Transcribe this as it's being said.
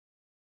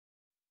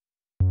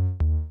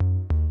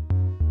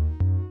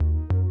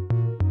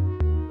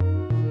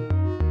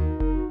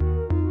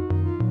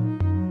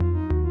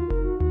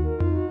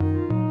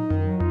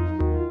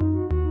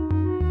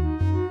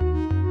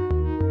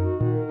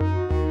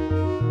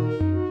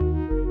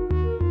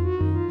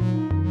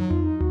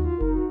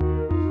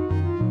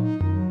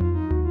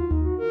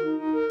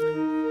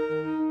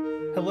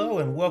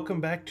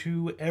welcome back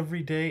to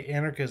Everyday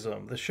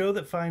Anarchism, the show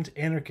that finds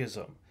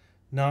anarchism,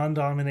 non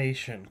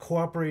domination,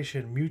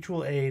 cooperation,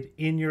 mutual aid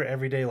in your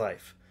everyday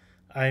life.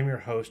 I am your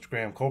host,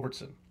 Graham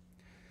Culbertson.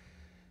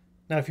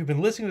 Now, if you've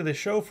been listening to this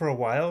show for a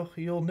while,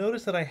 you'll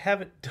notice that I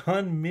haven't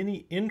done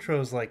many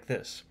intros like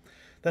this.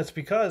 That's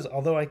because,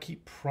 although I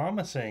keep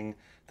promising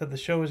that the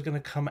show is going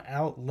to come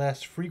out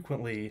less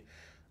frequently,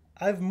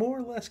 I've more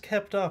or less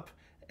kept up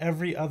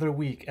every other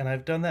week, and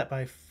I've done that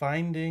by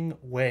finding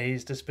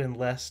ways to spend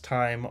less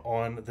time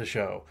on the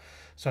show.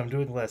 So I'm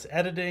doing less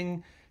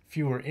editing,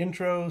 fewer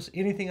intros,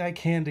 anything I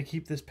can to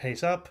keep this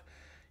pace up.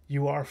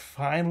 You are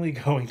finally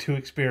going to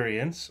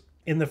experience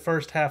in the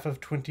first half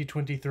of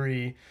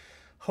 2023,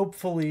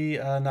 hopefully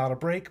not a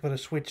break, but a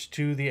switch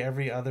to the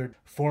every other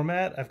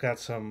format. I've got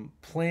some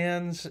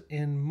plans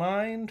in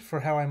mind for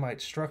how I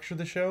might structure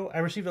the show. I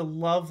received a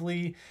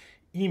lovely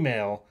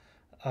email.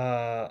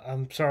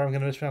 I'm sorry, I'm going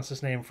to mispronounce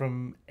this name,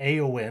 from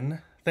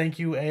Aowen. Thank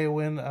you,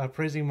 Aowen,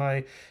 praising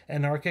my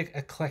anarchic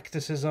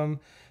eclecticism.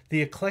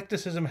 The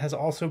eclecticism has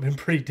also been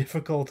pretty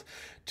difficult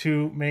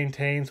to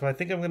maintain, so I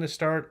think I'm going to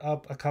start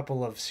up a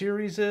couple of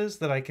series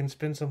that I can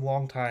spend some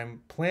long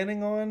time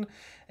planning on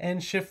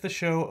and shift the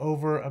show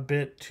over a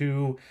bit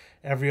to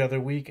every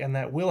other week, and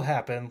that will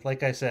happen,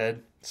 like I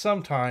said,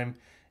 sometime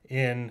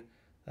in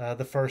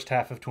the first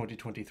half of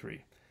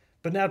 2023.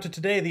 But now to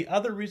today, the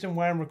other reason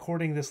why I'm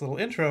recording this little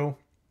intro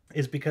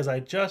is because I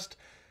just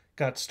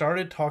got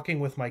started talking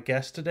with my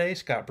guest today,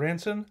 Scott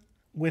Branson,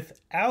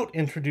 without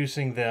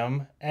introducing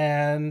them,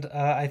 and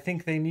I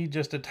think they need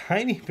just a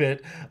tiny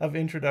bit of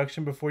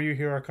introduction before you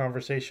hear our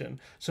conversation.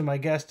 So my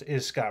guest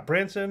is Scott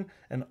Branson,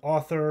 an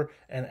author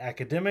and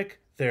academic.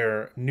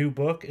 Their new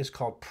book is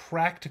called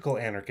Practical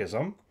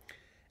Anarchism.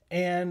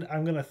 And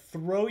I'm going to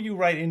throw you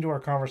right into our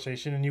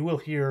conversation, and you will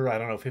hear,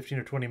 15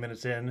 or 20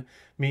 minutes in,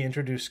 me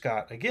introduce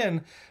Scott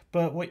again.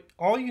 But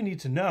all you need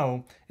to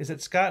know is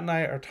that Scott and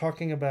I are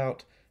talking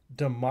about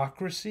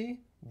democracy,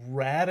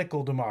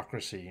 radical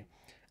democracy,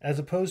 as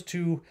opposed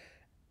to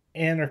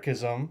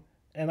anarchism.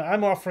 And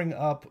I'm offering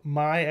up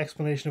my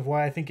explanation of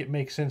why I think it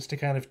makes sense to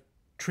kind of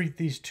treat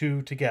these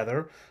two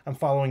together. I'm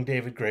following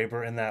David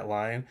Graeber in that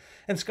line.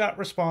 And Scott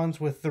responds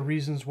with the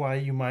reasons why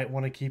you might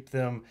want to keep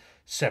them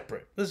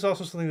separate. This is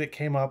also something that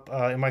came up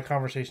in my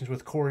conversations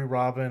with Corey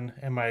Robin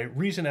and my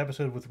recent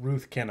episode with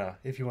Ruth Kenna,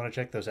 if you want to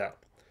check those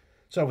out.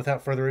 So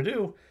without further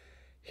ado,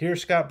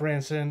 here's Scott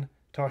Branson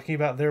talking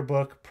about their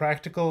book,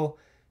 Practical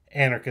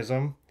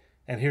Anarchism.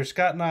 And here's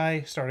Scott and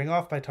I starting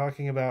off by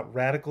talking about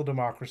radical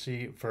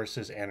democracy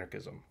versus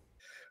anarchism.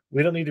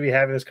 We don't need to be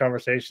having this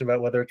conversation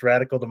about whether it's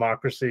radical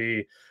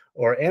democracy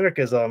or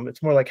anarchism.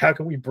 It's more like, how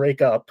can we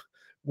break up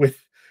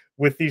with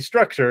these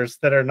structures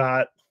that are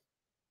not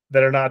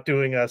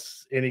doing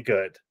us any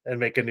good and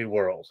make a new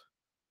world?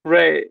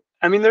 Right.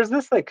 I mean, there's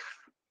this,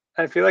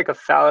 I feel like a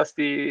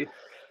fallacy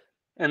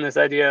in this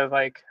idea of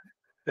like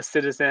the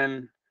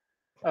citizen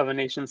of a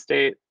nation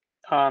state.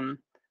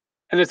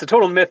 And it's a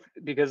total myth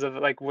because of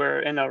like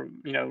we're in a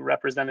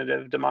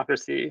representative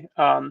democracy,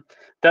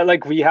 that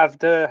like we have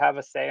to have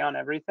a say on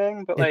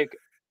everything. But like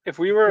if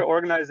we were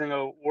organizing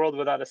a world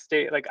without a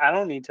state, like I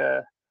don't need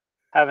to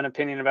have an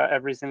opinion about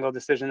every single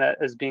decision that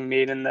is being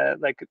made in the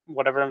like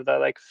whatever the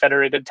like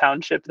federated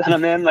township that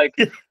I'm in. Like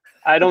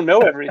I don't know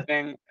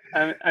everything.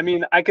 I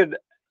mean, I could,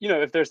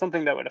 if there's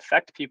something that would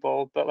affect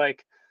people, but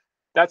like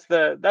that's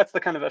the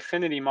kind of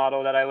affinity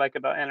model that I like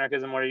about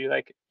anarchism, where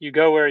you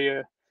go where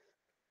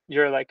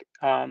your like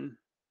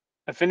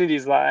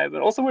affinities lie,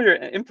 but also where you're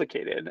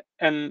implicated.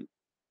 And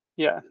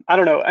yeah, I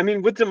don't know. I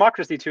mean, with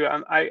democracy too,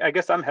 I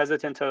guess I'm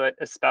hesitant to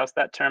espouse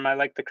that term. I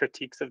like the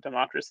critiques of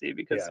democracy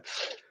because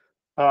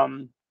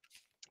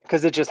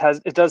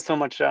it does so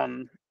much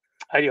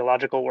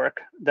ideological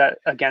work that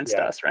against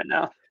us right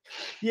now.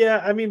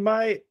 Yeah, I mean,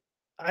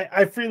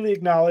 I freely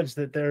acknowledge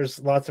that there's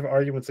lots of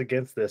arguments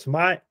against this.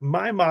 My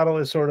model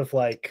is sort of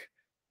like,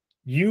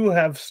 you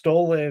have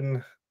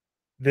stolen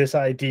this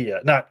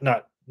idea, not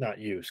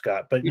you,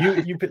 Scott, but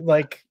you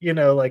like,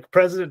 like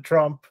President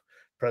Trump,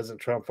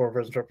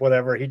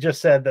 whatever. He just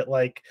said that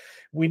like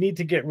we need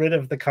to get rid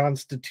of the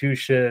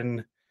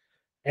Constitution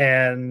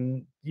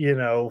and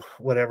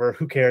whatever,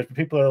 who cares? But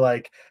people are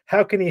like,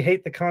 how can he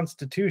hate the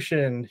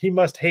Constitution? He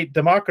must hate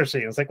democracy.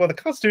 And it's like, well, the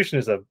Constitution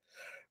is a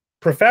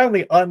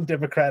profoundly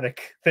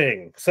undemocratic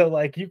thing. So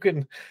like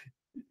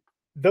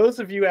those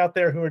of you out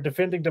there who are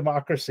defending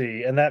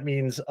democracy, and that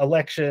means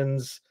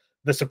elections,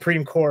 the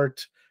Supreme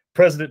Court,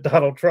 President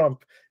Donald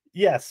Trump,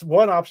 yes,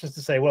 one option is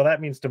to say, well,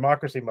 that means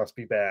democracy must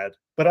be bad.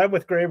 But I'm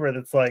with Graeber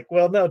that's like,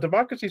 well, no,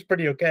 democracy is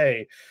pretty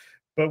okay,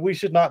 but we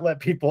should not let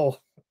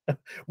people,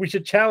 we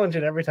should challenge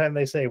it every time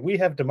they say we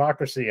have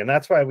democracy, and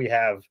that's why we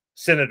have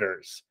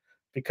senators,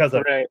 because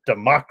of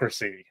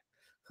democracy.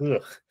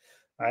 Ugh.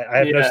 I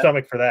have no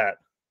stomach for that.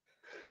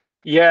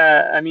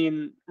 Yeah, I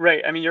mean,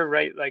 right. I mean, you're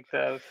right. Like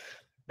the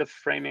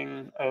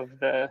framing of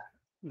the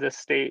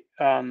state,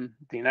 the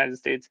United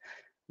States,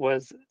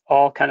 was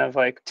all kind of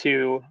like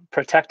to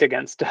protect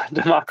against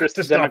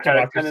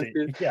democratic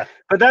tendencies. Yeah.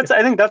 But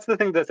I think that's the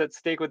thing that's at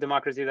stake with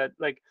democracy, that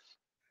like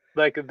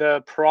like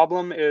the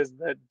problem is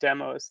the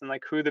demos and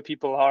like who the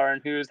people are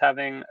and who's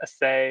having a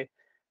say.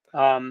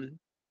 um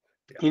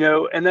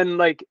and then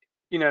like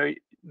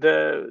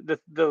the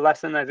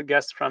lesson, I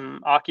guess,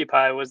 from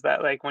Occupy was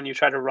that like when you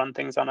try to run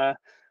things on a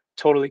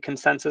totally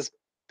consensus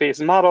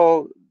based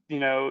model,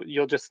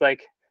 you'll just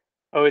like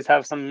always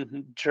have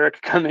some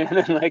jerk come in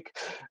and like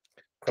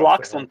Cross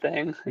block that one.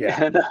 something.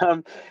 Yeah.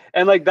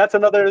 And like that's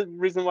another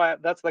reason why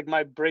that's like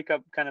my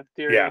breakup kind of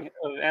Yeah. theory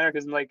of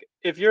anarchism. Like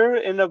if you're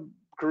in a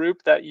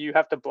group that you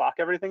have to block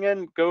everything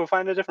in, go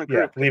find a different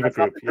Yeah. group because Leave a that's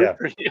not group. the group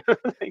Yeah.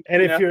 for you. Like,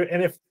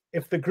 And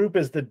if the group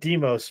is the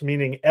demos,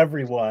 meaning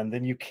everyone,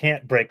 then you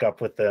can't break up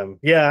with them.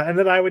 Yeah. And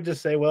then I would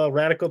just say, well,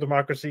 radical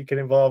democracy can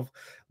involve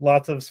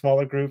lots of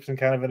smaller groups and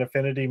kind of an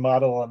affinity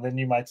model. And then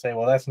you might say,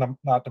 well, that's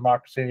not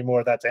democracy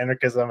anymore. That's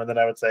anarchism. And then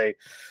I would say,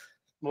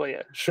 well,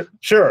 yeah.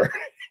 Sure.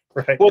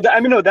 Right. Well, I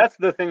mean, no, that's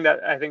the thing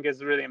that I think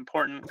is really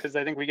important, because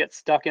I think we get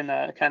stuck in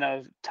a kind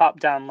of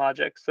top-down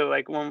logic. So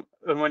like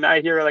when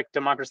I hear like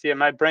democracy,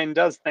 my brain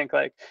does think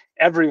like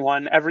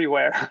everyone,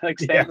 everywhere,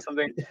 like Yeah. saying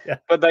something, Yeah.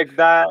 but like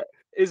that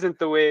isn't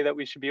the way that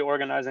we should be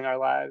organizing our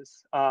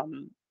lives.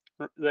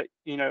 That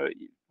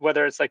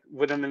whether it's like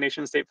within the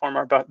nation state form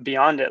or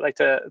beyond it, like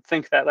to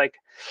think that like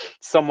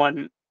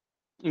someone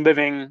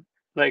living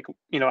like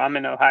I'm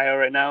in Ohio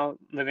right now,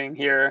 living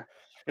here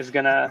is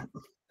gonna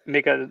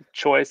make a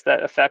choice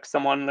that affects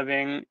someone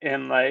living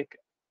in like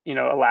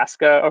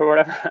Alaska or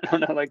whatever. I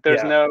don't know, like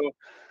there's Yeah. no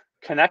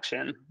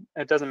connection.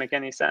 It doesn't make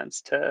any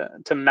sense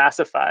to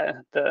massify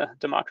the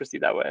democracy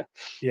that way.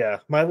 Yeah.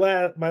 My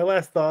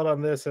last thought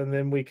on this, and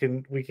then we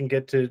can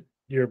get to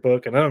your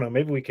book. And I don't know,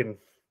 maybe we can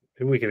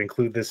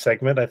include this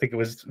segment. I think it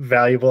was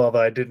valuable, although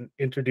I didn't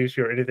introduce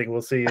you or anything.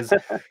 We'll see.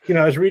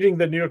 I was reading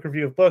the New York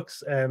Review of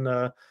Books, and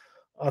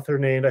author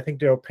named, I think,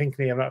 Daryl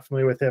Pinckney. I'm not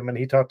familiar with him, and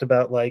he talked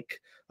about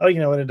like, in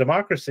a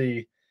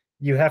democracy,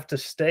 you have to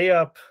stay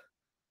up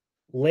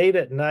late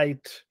at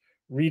night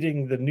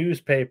reading the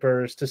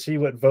newspapers to see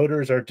what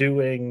voters are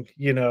doing,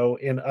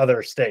 in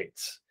other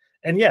states.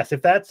 And yes,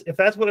 if that's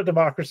what a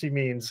democracy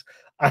means,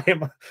 I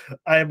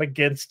am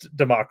against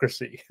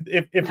democracy.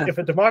 If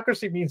a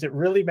democracy means it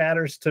really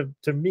matters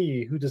to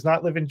me, who does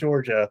not live in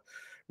Georgia,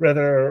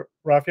 whether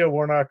Raphael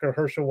Warnock or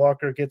Herschel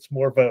Walker gets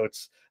more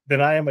votes,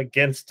 then I am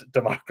against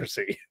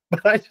democracy.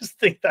 But I just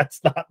think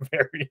that's not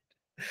very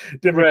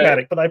Right.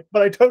 democratic. But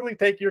I totally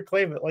take your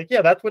claim that, like,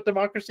 yeah, that's what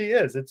democracy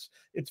is. It's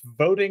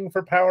voting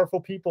for powerful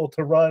people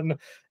to run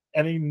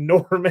an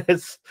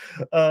enormous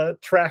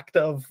tract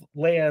of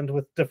land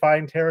with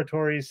defined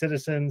territories,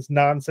 citizens,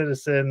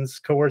 non-citizens,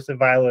 coercive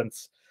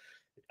violence.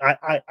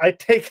 I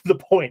take the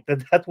point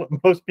that that's what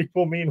most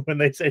people mean when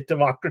they say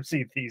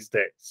democracy these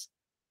days.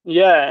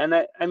 Yeah, and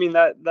I mean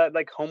that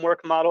like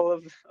homework model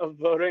of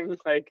voting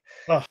like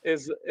Oh,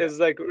 is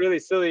like really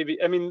silly.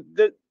 I mean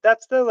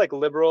that's the like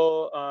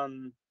liberal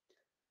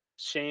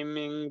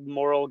shaming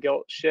moral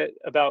guilt shit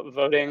about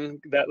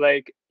voting, that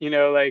like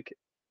like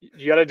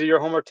you got to do your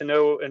homework to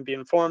know and be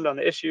informed on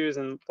the issues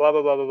and blah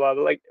blah blah blah blah.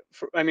 But like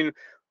I mean,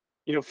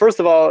 first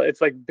of all,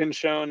 it's like been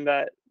shown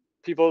that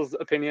people's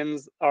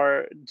opinions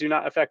do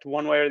not affect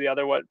one way or the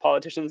other what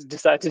politicians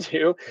decide to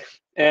do.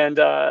 And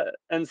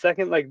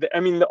second, like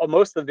I mean,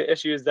 most of the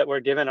issues that we're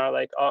given are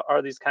like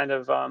are these kind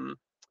of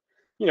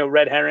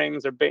red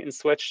herrings or bait and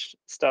switch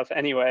stuff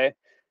anyway.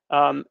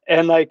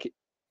 And like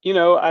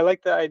I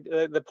like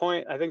the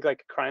point, I think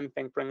like Crime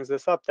Think brings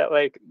this up, that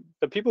like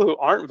the people who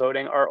aren't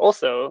voting are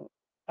also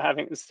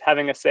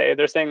having a say.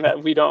 They're saying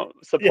that we don't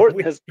yeah, support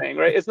this thing,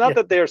 right? It's not yeah,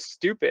 that they're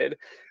stupid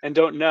and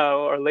don't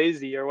know or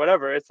lazy or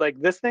whatever. It's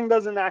like this thing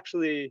doesn't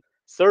actually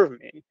serve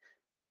me.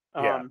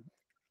 yeah. um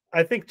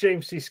I think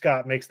James C.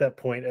 Scott makes that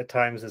point at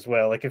times as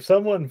well. Like, if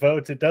someone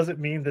votes, it doesn't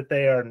mean that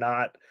they are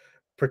not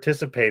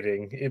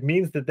participating. It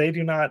means that they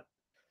do not.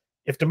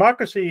 If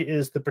democracy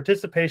is the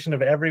participation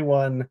of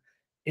everyone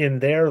in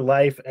their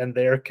life and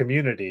their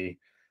community,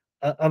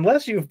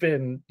 unless you've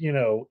been,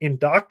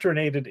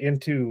 indoctrinated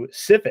into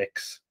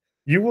civics,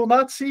 you will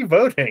not see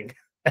voting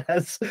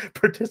as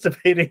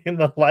participating in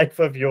the life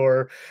of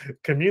your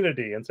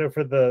community. And so,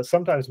 for the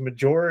sometimes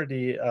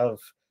majority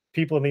of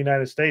people in the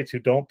United States who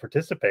don't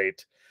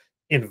participate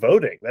in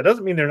voting, that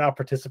doesn't mean they're not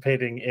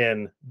participating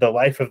in the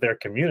life of their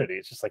community.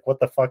 It's just like, what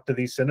the fuck do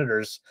these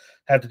senators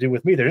have to do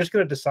with me? They're just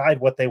going to decide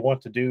what they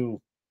want to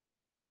do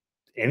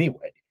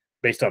anyway,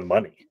 based on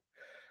money.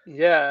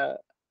 yeah,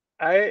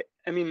 I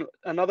mean,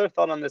 another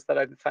thought on this that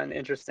I find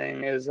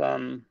interesting is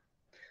I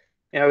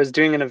was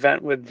doing an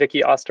event with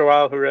Vicky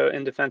Osterwile, who wrote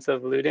In Defense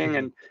of Looting, Mm-hmm.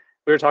 and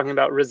we were talking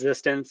about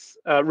resistance,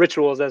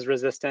 rituals as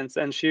resistance.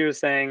 And she was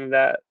saying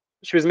that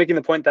she was making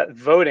the point that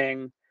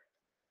voting,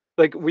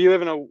 like we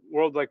live in a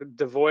world like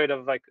devoid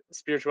of like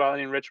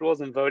spirituality and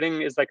rituals, and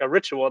voting is like a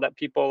ritual that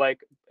people like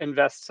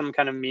invest some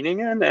kind of meaning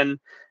in. And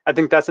I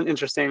think that's an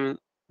interesting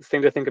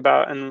thing to think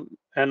about.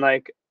 And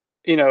like,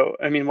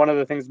 I mean, one of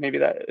the things maybe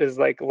that is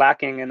like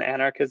lacking in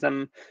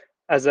anarchism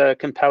as a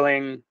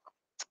compelling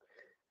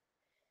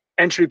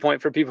entry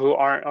point for people who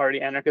aren't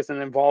already anarchists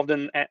and involved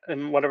in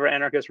whatever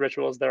anarchist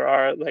rituals there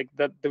are, like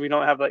that we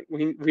don't have, like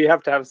we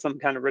have to have some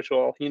kind of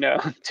ritual,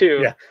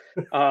 too.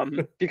 Yeah.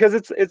 Because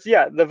it's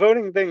yeah, the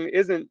voting thing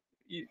isn't,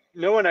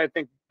 no one,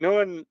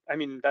 I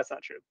mean, that's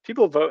not true.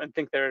 People vote and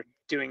think they're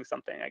doing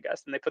something, I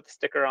guess, and they put the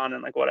sticker on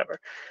and like whatever.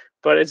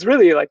 But it's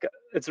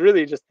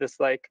really just this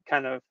like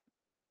kind of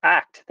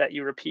act that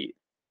you repeat.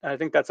 I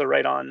think that's a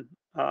right on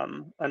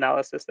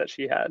analysis that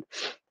she had.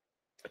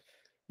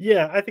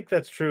 Yeah, I think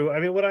that's true. I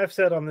mean, what I've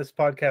said on this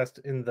podcast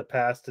in the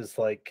past is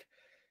like,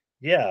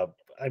 yeah,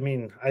 I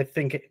mean, I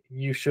think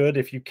you should,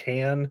 if you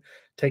can,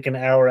 take an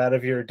hour out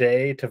of your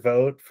day to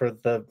vote for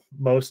the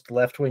most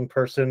left-wing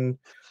person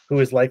who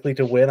is likely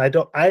to win.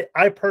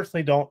 I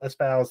personally don't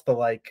espouse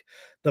the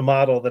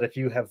model that if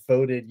you have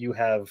voted, you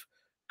have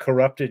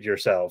corrupted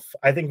yourself.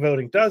 I think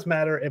voting does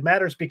matter. It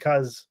matters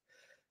because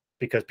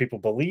people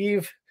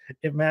believe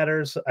it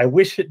matters. I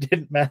wish it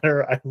didn't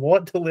matter. I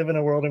want to live in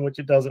a world in which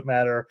it doesn't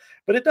matter,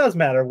 but it does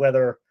matter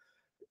whether,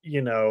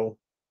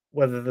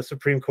 whether the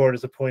Supreme Court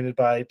is appointed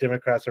by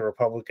Democrats or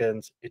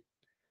Republicans.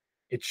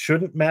 It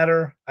shouldn't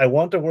matter. I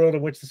want a world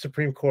in which the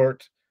Supreme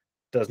Court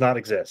does not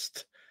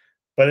exist.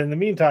 But in the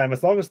meantime,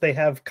 as long as they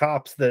have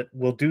cops that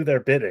will do their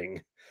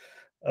bidding,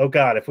 oh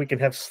God, if we can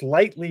have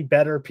slightly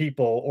better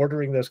people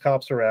ordering those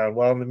cops around,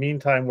 while in the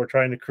meantime, we're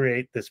trying to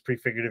create this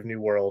prefigurative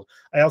new world.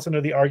 I also know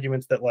the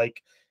arguments that,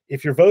 like,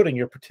 if you're voting,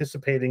 you're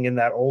participating in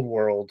that old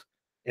world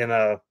in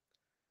a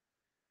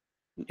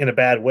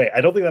bad way.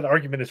 I don't think that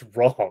argument is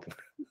wrong.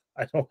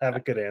 I don't have a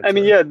good answer. I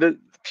mean, yeah, the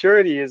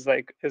purity is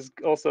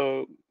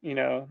also,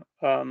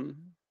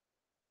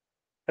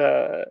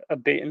 a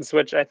bait and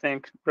switch, I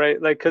think,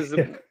 right? Like, because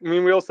I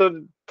mean, we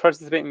also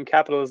participate in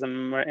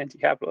capitalism. We're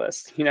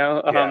anti-capitalist,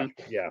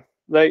 Yeah.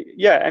 Like,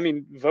 yeah, I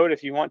mean, vote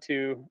if you want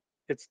to.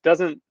 It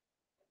doesn't.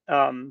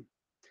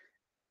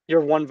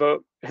 Your one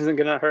vote isn't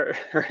gonna hurt.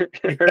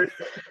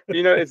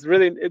 It's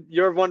really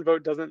your one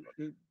vote doesn't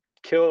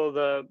kill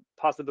the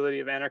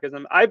possibility of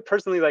anarchism. I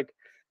personally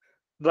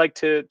like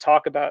to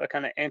talk about a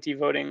kind of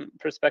anti-voting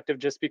perspective,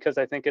 just because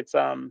I think it's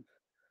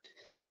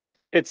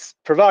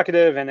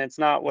provocative and it's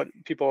not what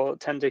people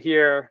tend to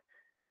hear.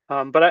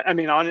 But I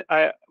mean,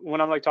 when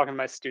I'm like talking to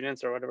my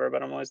students or whatever,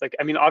 but I'm always like,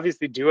 I mean,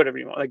 obviously do whatever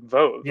you want, like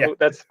vote,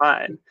 that's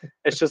fine.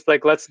 It's just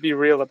like, let's be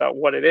real about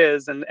what it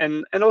is.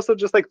 And also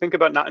just like think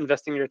about not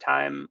investing your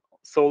time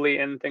solely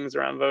in things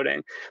around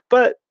voting.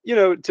 But,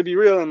 to be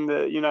real, in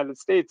the United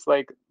States,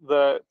 like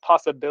the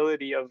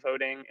possibility of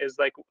voting is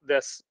like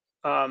this,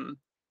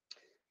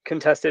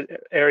 contested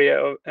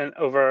area and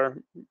over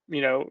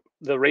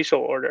the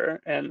racial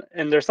order, and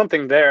there's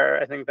something there,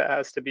 I think, that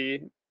has to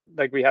be,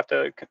 like, we have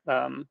to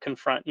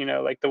confront,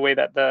 like the way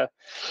that the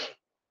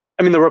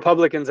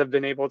Republicans have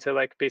been able to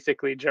like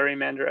basically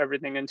gerrymander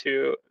everything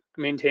into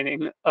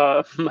maintaining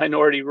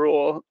minority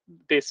rule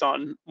based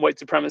on white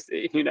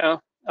supremacy. Yeah,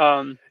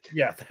 no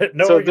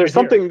so argument there's here.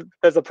 something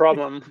that's a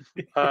problem.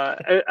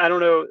 I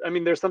don't know. I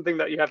mean, there's something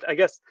that you have to, I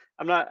guess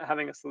I'm not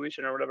having a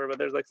solution or whatever, but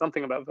there's like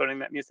something about voting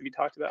that needs to be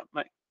talked about.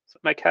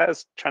 My cat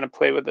is trying to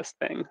play with this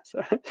thing,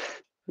 so I'm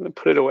gonna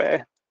put it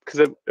away because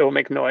it will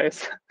make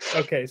noise.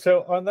 Okay,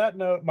 so on that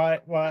note,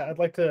 I'd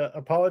like to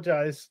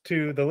apologize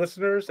to the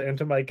listeners and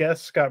to my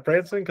guest, Scott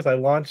Branson, because I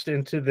launched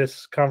into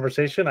this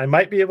conversation. I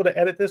might be able to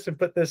edit this and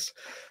put this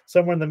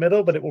somewhere in the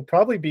middle, but it will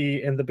probably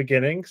be in the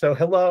beginning. So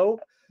hello.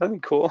 That'd be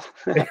cool.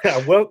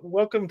 Yeah,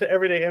 welcome to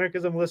Everyday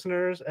Anarchism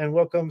listeners, and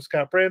welcome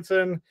Scott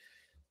Branson,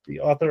 the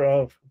author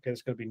of, okay,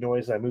 it's going to be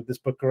noise, I move this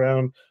book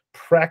around,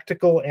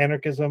 Practical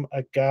Anarchism,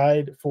 A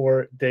Guide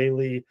for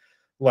Daily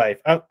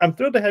Life. I'm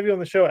thrilled to have you on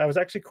the show. I was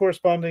actually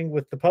corresponding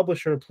with the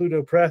publisher,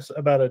 Pluto Press,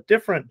 about a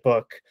different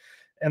book,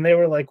 and they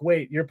were like,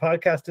 wait, your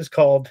podcast is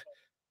called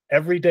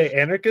Everyday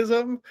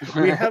Anarchism?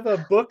 We have a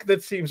book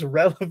that seems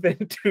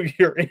relevant to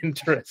your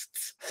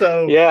interests.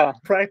 So yeah,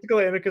 Practical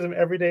Anarchism,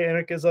 Everyday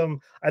Anarchism.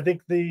 I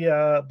think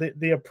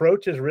the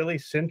approach is really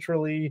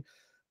centrally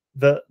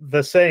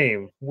the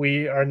same.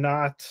 We are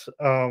not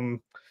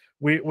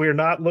we're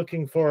not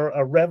looking for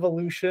a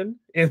revolution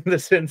in the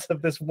sense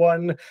of this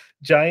one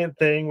giant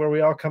thing where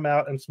we all come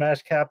out and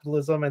smash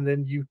capitalism and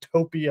then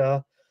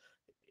utopia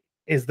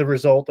is the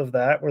result of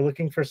that. We're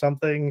looking for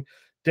something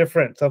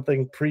different,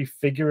 something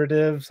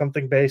prefigurative,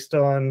 something based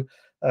on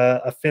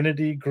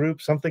affinity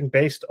groups, something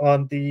based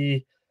on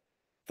the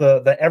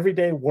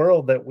everyday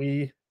world that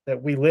we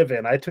live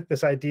in. I took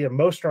this idea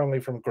most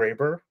strongly from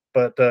Graeber,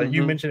 but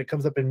you mentioned it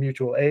comes up in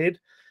Mutual Aid,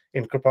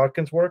 in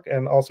Kropotkin's work,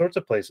 and all sorts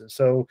of places.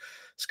 So,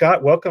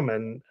 Scott, welcome,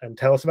 and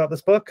tell us about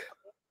this book.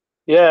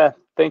 Yeah,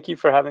 thank you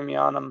for having me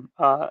on them.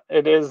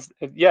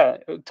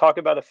 Talk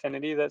about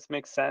affinity. That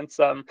makes sense.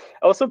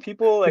 Also,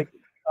 people like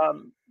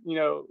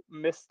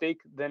mistake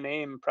the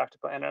name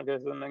Practical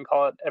Anarchism and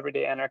call it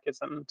Everyday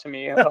Anarchism to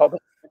me all the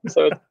time.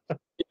 So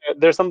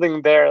there's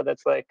something there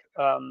that's like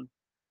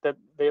that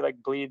they like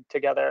bleed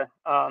together.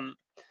 I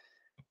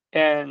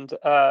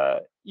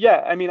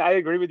mean, I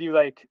agree with you.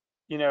 Like,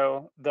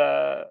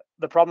 the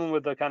problem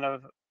with the kind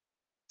of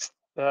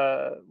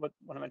what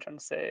am I trying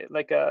to say?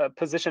 Like a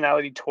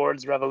positionality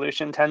towards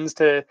revolution tends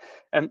to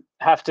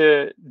have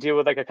to deal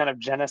with like a kind of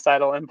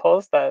genocidal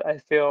impulse that I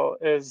feel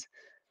is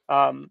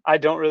I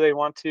don't really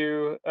want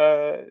to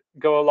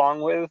go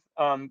along with.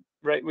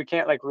 Right, we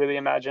can't like really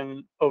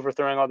imagine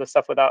overthrowing all this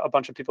stuff without a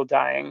bunch of people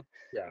dying.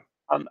 Yeah.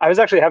 I was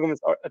actually having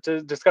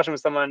this discussion with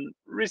someone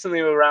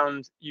recently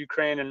around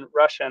Ukraine and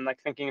Russia, and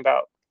like thinking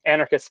about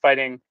anarchists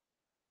fighting,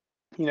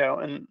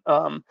 and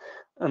on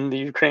the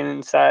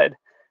Ukrainian side,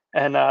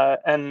 and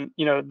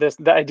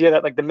the idea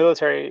that like the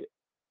military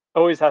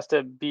always has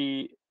to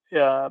be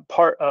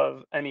part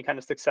of any kind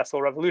of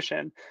successful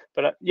revolution.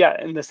 But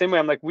yeah, in the same way,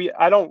 I'm like,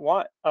 I don't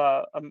want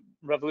a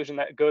revolution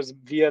that goes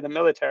via the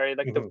military.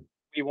 Like Hmm.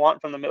 we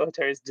want from the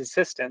military is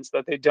desistance,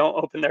 that they don't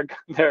open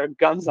their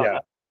guns on Yeah.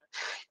 us.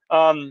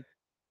 Um,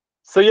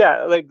 so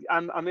yeah, like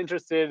I'm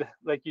interested,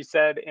 like you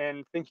said,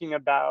 in thinking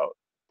about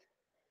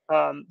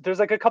there's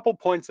like a couple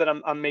points that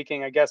I'm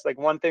making, I guess. Like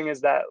one thing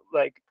is that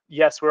like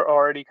yes, we're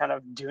already kind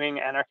of doing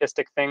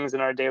anarchistic things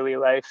in our daily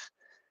life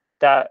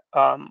that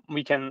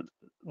we can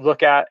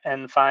look at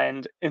and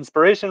find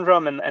inspiration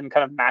from, and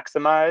kind of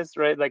maximize,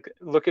 right? Like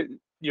look at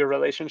your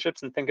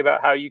relationships and think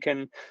about how you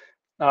can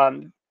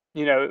um,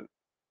 you know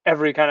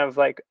every kind of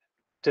like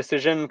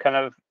decision kind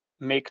of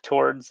make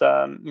towards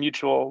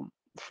mutual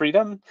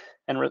freedom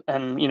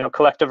and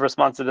collective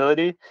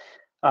responsibility.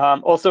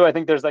 Also, I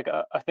think there's like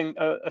a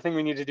thing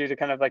we need to do to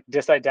kind of like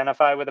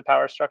disidentify with the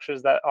power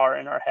structures that are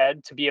in our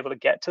head to be able to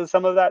get to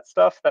some of that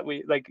stuff, that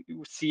we like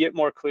see it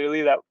more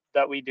clearly,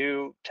 that we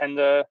do tend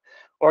to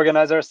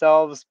organize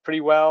ourselves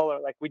pretty well, or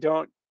like we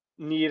don't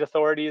need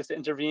authorities to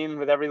intervene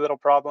with every little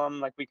problem.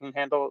 Like we can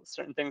handle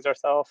certain things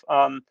ourselves.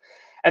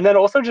 And then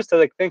also just to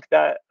like think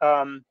that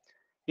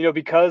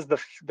because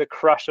the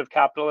crush of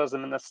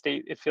capitalism in the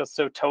state, it feels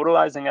so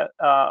totalizing at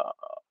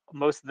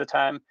most of the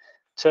time,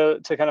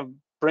 to kind of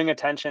bring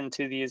attention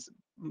to these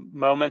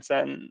moments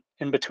and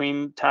in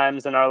between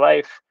times in our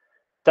life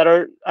that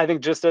are, I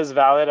think, just as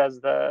valid as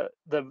the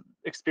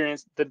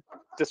experience, the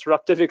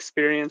disruptive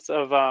experience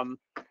of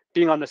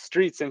being on the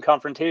streets in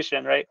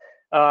confrontation, right?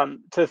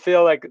 To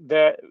feel like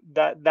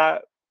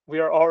that we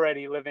are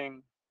already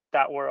living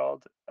that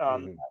world,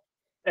 Hmm.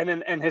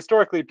 and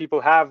historically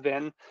people have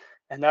been,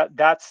 and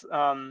that's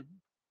something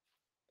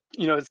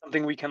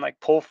we can like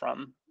pull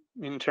from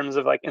in terms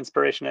of like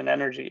inspiration and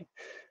energy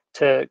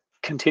to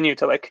continue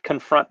to like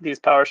confront these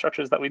power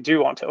structures that we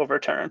do want to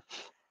overturn.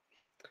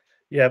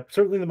 Yeah,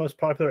 certainly the most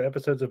popular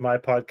episodes of my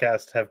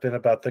podcast have been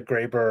about the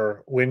Graeber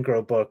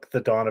Wingrove book, The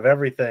Dawn of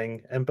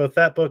Everything. And both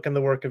that book and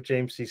the work of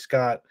James C.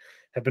 Scott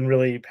have been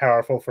really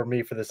powerful for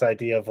me for this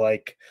idea of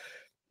like,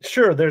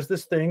 sure, there's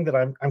this thing that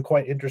I'm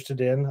quite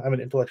interested in. I'm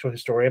an intellectual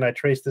historian. I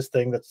trace this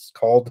thing that's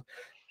called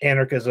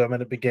anarchism,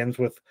 and it begins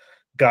with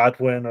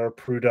Godwin or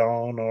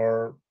Proudhon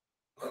or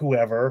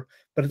whoever.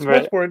 But it's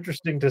much Right. more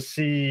interesting to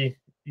see,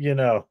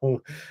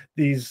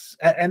 these,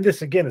 and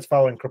this again is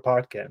following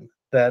Kropotkin,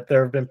 that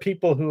there have been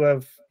people who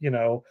have,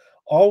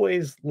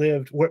 always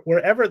lived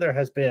wherever there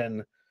has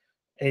been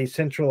a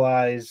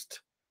centralized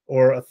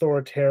or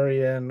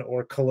authoritarian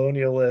or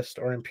colonialist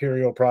or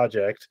imperial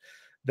project.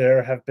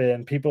 There have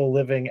been people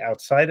living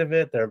outside of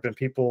it. There have been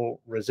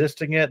people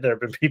resisting it. There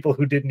have been people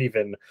who didn't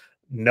even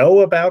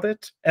know about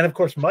it. And of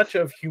course, much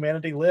of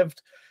humanity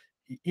lived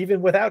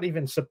even without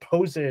even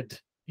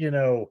supposed,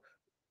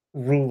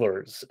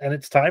 rulers. And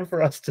it's time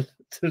for us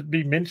to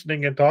be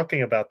mentioning and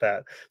talking about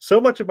that. So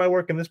much of my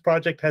work in this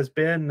project has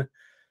been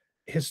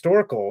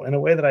historical in a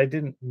way that I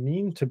didn't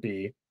mean to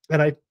be.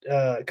 And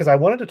because I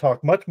wanted to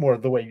talk much more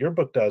the way your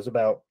book does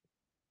about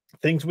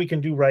things we can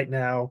do right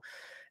now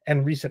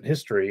and recent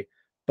history.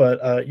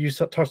 But you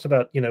talked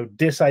about,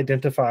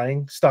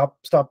 disidentifying,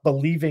 stop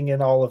believing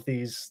in all of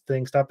these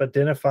things, stop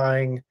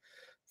identifying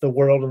the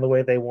world in the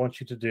way they want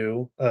you to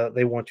do.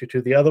 They want you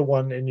to. The other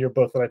one in your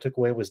book that I took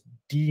away was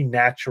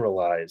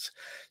denaturalize.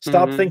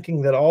 Stop Mm-hmm.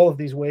 thinking that all of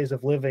these ways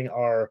of living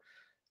are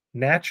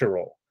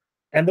natural.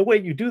 And the way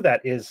you do that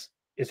is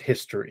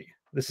history.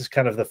 This is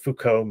kind of the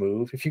Foucault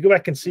move. If you go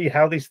back and see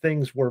how these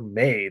things were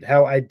made,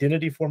 how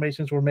identity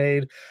formations were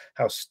made,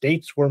 how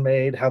states were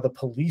made, how the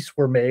police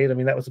were made. I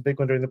mean, that was a big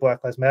one during the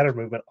Black Lives Matter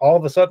movement. All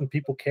of a sudden,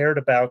 people cared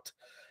about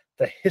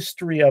the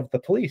history of the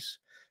police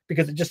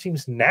because it just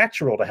seems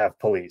natural to have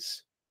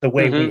police the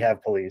way we Mm-hmm.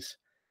 have police.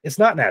 It's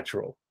not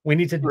natural. We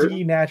need to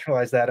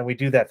denaturalize that, and we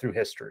do that through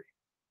history.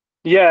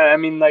 Yeah, I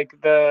mean, like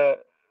the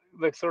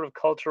sort of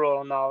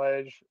cultural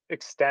knowledge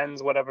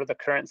extends whatever the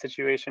current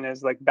situation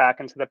is like back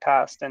into the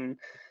past, Yeah,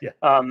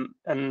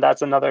 and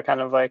that's another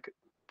kind of like,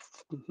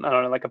 I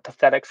don't know, like a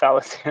pathetic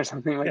fallacy or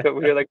something, like yeah, that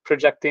we're like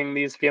projecting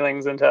these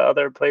feelings into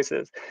other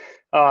places.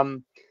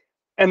 Um,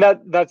 and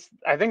that's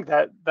I think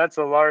that's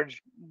a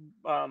large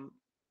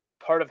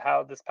part of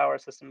how this power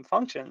system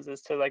functions,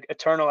 is to like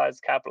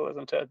eternalize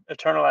capitalism, to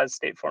eternalize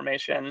state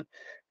formation.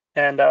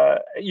 And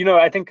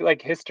I think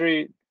like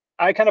history,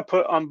 I kind of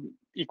put on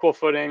equal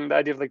footing the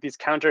idea of like these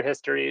counter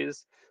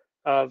histories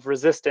of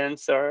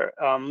resistance or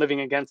living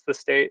against the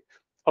state,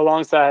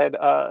 alongside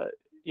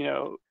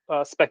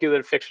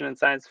speculative fiction and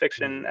science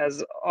fiction mm,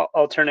 as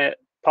alternate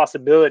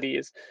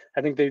possibilities.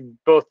 I think they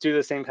both do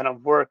the same kind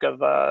of work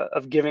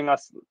of giving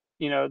us,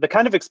 the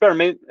kind of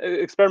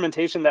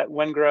experimentation that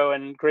Wengrow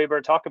and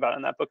Graeber talk about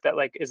in that book that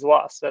like is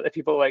lost. That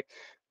people like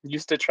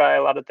used to try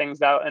a lot of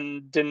things out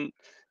and didn't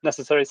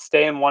necessarily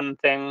stay in one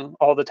thing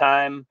all the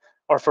time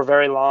or for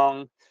very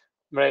long.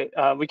 Right.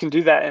 We can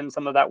do that in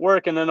some of that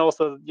work, and then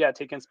also, yeah,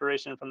 take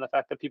inspiration from the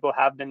fact that people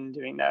have been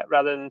doing that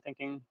rather than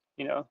thinking,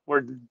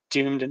 we're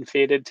doomed and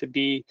fated to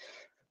be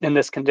in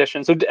this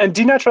condition. So, and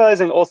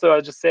denaturalizing also, I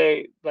would just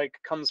say, like,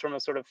 comes from a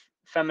sort of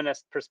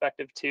feminist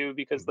perspective too,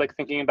 because like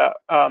thinking about,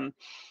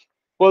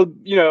 well,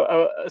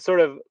 a sort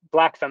of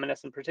Black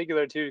feminists in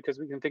particular too, because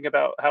we can think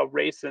about how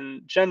race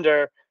and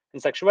gender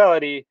and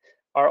sexuality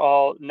are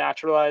all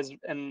naturalized,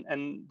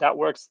 and that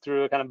works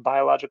through a kind of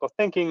biological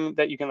thinking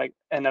that you can like,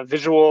 and a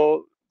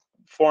visual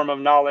form of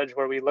knowledge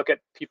where we look at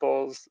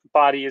people's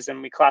bodies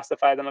and we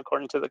classify them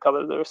according to the color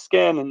of their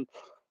skin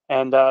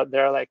and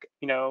their like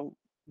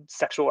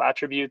sexual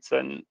attributes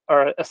and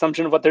our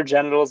assumption of what their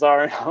genitals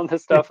are and all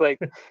this stuff like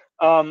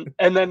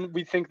and then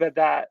we think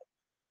that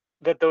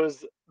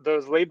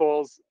those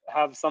labels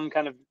have some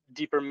kind of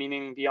deeper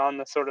meaning beyond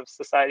the sort of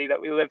society that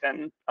we live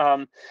in.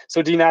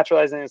 So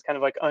denaturalizing is kind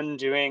of like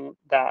undoing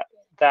that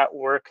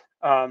work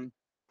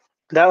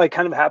that like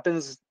kind of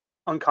happens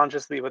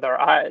unconsciously with our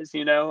eyes, so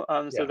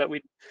Yeah. that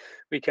we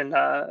can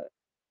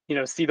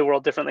see the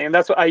world differently. And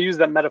that's what I use,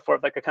 that metaphor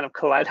of like a kind of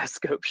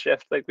kaleidoscope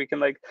shift. Like we can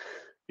like,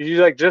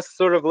 you like just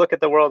sort of look at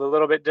the world a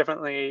little bit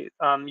differently.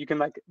 You can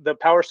like, the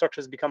power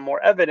structures become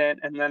more evident,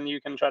 and then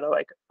you can try to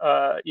like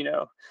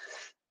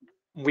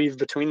weave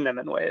between them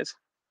in ways.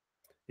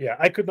 Yeah,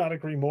 I could not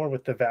agree more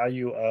with the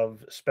value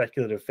of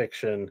speculative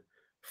fiction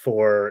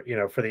for,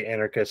 for the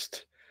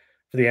anarchist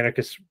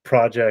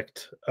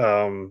project.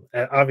 And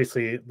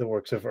obviously the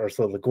works of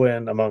Ursula Le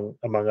Guin,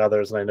 among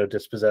others, and I know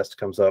Dispossessed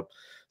comes up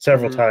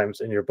several Mm-hmm.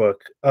 times in your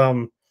book.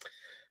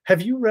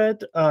 Have you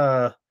read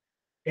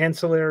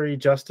Ancillary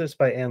Justice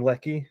by Ann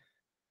Leckie?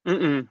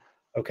 Mm-mm.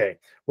 Okay,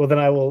 well then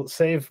I will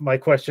save my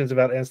questions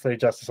about ancillary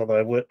justice,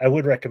 although I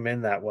would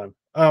recommend that one.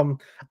 I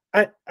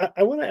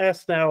want to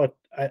ask now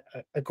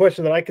a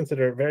question that I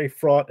consider very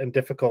fraught and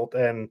difficult,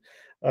 and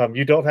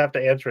you don't have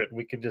to answer it.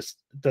 We can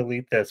just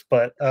delete this.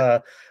 But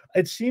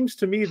it seems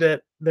to me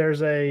that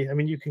there's I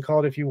mean, you can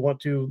call it if you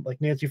want to,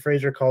 like Nancy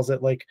Fraser calls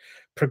it, like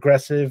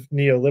progressive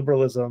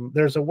neoliberalism.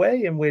 There's a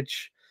way in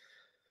which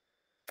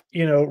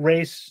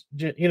race,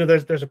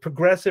 there's a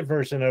progressive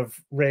version of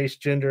race,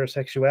 gender,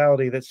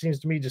 sexuality that seems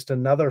to me just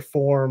another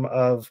form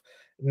of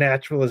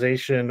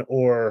naturalization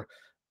or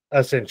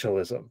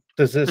essentialism.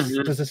 Does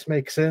Mm-hmm. this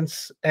make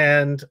sense?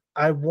 And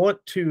I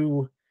want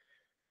to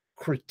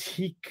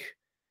critique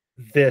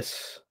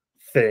this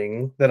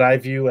thing that I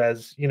view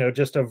as,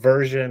 just a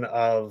version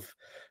of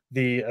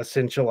the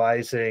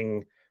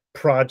essentializing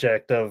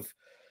project of,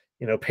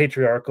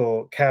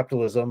 patriarchal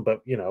capitalism,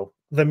 but,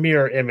 the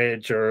mirror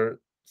image or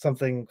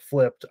something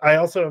flipped. I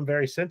also am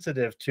very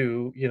sensitive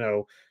to,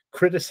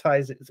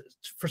 criticize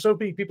for so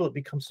many people. It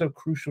becomes so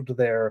crucial to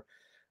their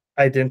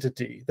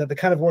identity that the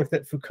kind of work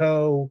that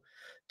Foucault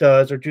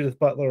does, or Judith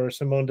Butler or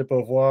Simone de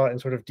Beauvoir,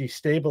 and sort of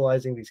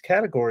destabilizing these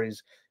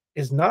categories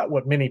is not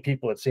what many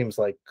people, it seems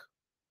like,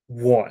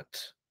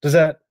 want. Does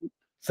that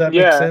make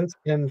Yeah. sense?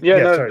 And Yeah,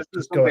 yeah, no, sorry, this is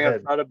just go something I've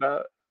ahead. thought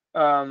about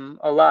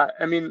a lot.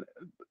 I mean,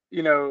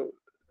 you know,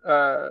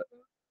 uh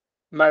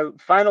my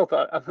final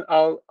thought,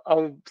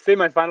 I'll say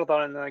my final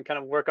thought and then I kind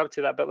of work up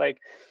to that. But like,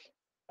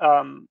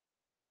 um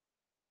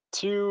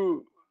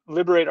to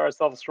liberate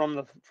ourselves from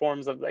the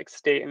forms of like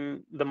state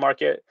and the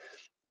market,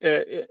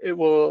 it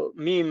will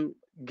mean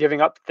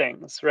giving up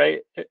things,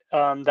 right?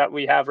 That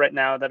we have right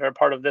now that are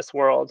part of this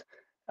world,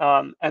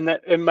 and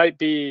that it might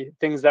be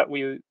things that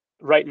we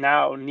right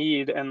now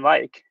need and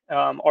like,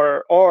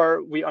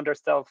 or we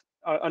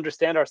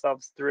understand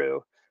ourselves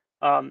through,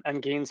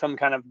 and gain some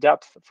kind of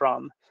depth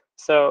from.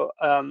 So,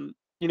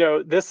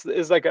 this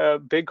is like a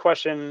big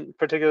question,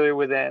 particularly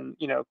within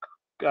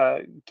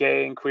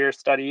gay and queer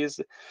studies.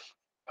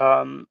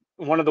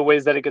 One of the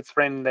ways that it gets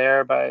framed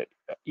there by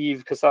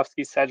Eve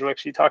Kosofsky-Sedgwick,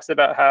 she talks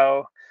about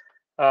how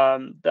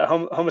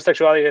the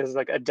homosexuality is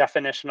like a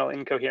definitional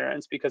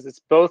incoherence, because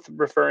it's both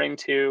referring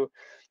to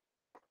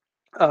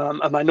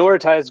a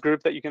minoritized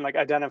group that you can like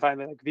identify,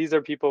 and like these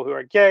are people who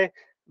are gay,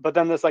 but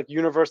then this like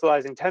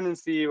universalizing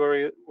tendency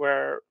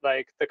where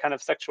like the kind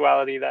of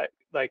sexuality that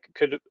like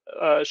could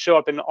show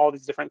up in all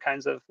these different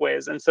kinds of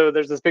ways. And so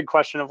there's this big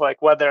question of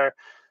like whether,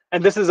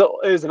 and this is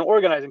an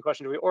organizing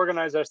question, do we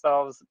organize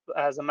ourselves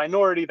as a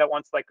minority that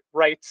wants like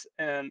rights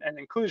and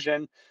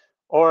inclusion,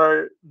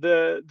 or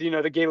the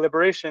gay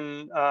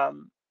liberation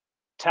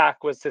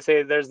tack was to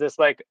say there's this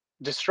like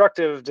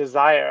destructive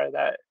desire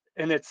that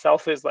in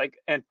itself is like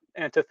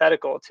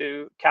antithetical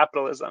to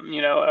capitalism,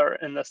 or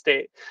in the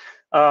state.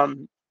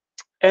 Um,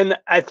 and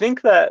I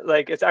think that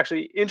like it's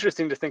actually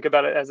interesting to think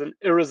about it as an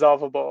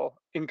irresolvable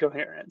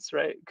incoherence,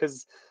 right?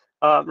 Because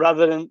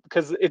rather than,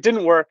 because it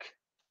didn't work,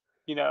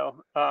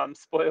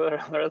 spoiler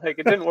alert, like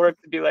it didn't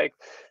work to be like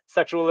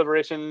sexual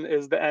liberation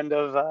is the end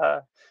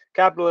of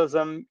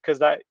capitalism, because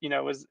that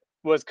was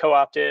was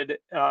co-opted,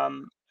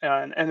 and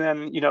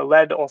then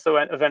led also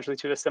eventually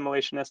to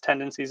assimilationist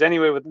tendencies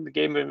anyway within the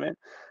gay movement.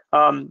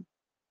 I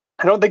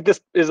don't think this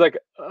is like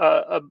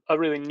a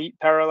really neat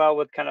parallel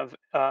with kind of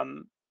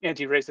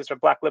anti-racist or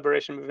Black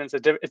liberation movements.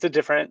 It's a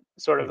different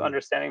sort of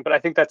understanding, but I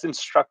think that's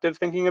instructive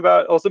thinking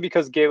about, also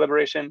because gay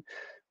liberation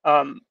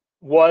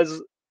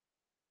was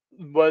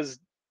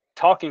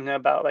talking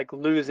about like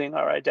losing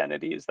our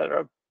identities that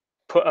are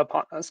put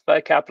upon us by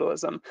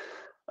capitalism.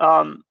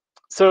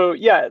 So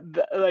yeah,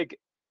 like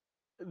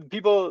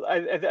people, I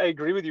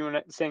agree with you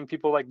in saying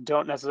people like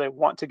don't necessarily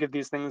want to give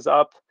these things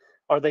up,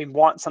 or they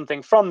want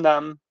something from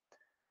them,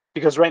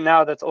 because right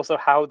now that's also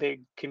how they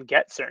can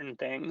get certain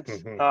things.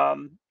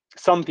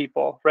 Some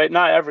people, right?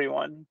 Not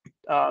everyone.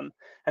 And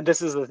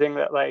this is the thing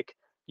that like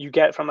you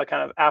get from a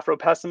kind of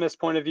Afro-pessimist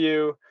point of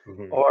view,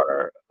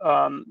 or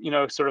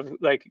sort of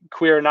like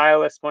queer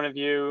nihilist point of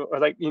view, or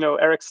like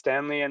Eric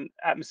Stanley in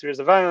Atmospheres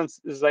of Violence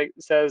is like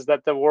says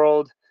that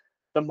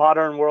the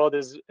modern world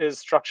is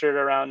structured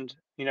around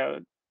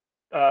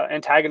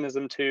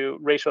antagonism to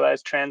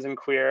racialized trans and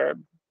queer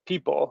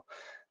people.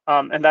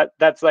 And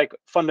that's like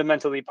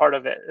fundamentally part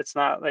of it. It's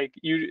not like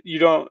you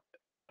don't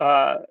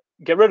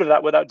get rid of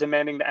that without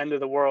demanding the end of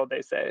the world,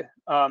 they say.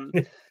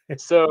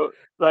 So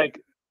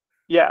like,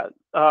 yeah,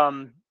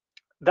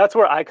 that's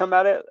where I come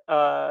at it.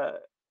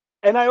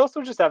 And I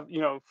also just have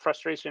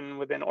frustration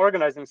within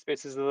organizing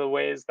spaces of the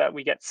ways that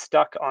we get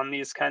stuck on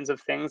these kinds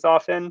of things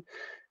often,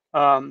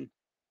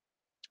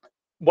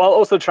 while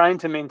also trying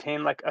to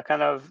maintain like a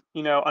kind of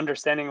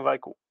understanding of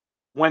like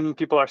when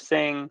people are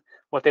saying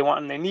what they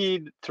want and they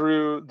need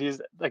through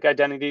these like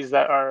identities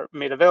that are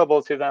made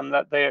available to them,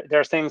 that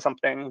they're saying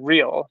something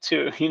real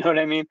too. You know what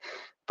I mean?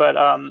 But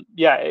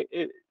yeah,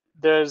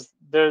 there's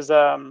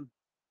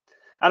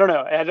I don't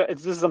know.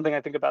 This is something I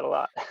think about a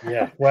lot.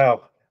 Yeah,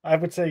 wow. I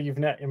would say you've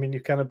not, I mean,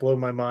 you've kind of blown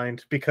my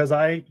mind, because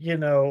I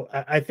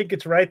think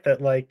it's right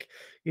that like,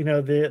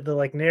 the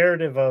like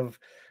narrative of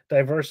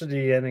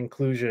diversity and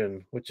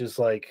inclusion, which is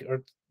like,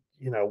 or,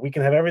 we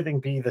can have everything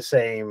be the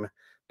same,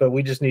 but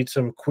we just need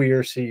some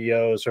queer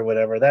CEOs or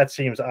whatever. That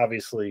seems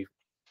obviously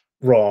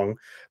wrong.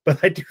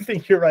 But I do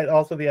think you're right.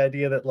 Also, the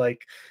idea that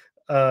like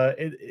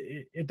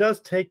it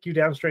does take you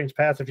down strange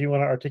paths if you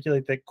want to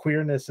articulate that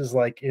queerness is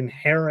like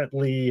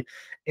inherently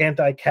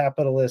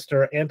anti-capitalist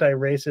or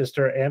anti-racist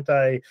or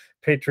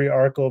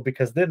anti-patriarchal,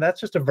 because then that's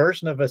just a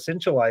version of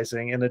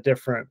essentializing in a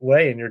different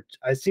way, and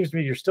it seems to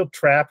me you're still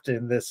trapped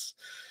in this,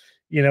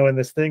 in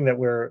this thing that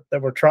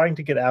we're trying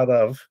to get out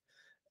of,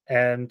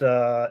 and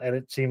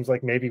it seems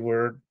like maybe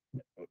it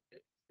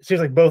seems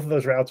like both of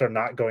those routes are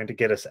not going to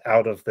get us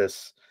out of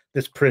this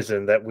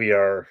prison that we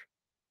are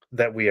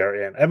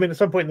in. I mean, at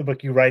some point in the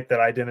book, you write that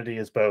identity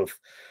is both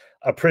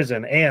a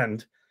prison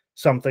and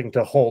something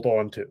to hold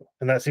on to.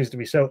 And that seems to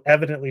be so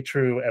evidently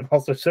true and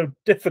also so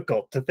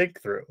difficult to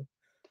think through.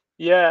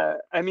 Yeah.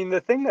 I mean,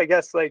 the thing, I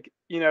guess, like,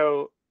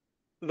 the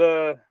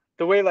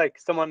way like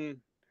someone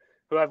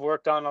who I've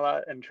worked on a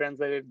lot and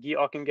translated, Guy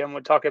Ockengem,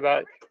 would talk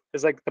about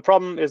is like the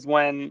problem is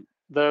when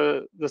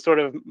the sort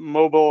of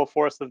mobile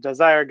force of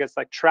desire gets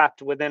like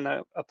trapped within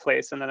a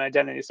place and an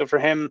identity. So for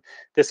him,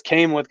 this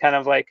came with kind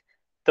of like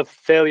the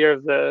failure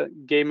of the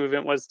gay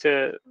movement was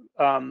to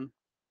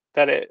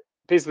that it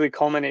basically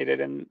culminated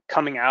in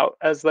coming out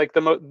as like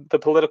the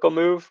political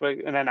move,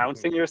 like, and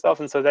announcing yourself,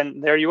 and so then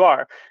there you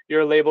are,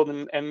 you're labeled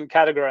and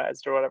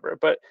categorized or whatever.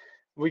 But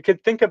we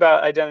could think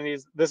about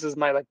identities. This is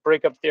my like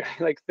breakup theory,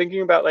 like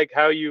thinking about like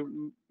how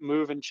you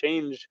move and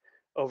change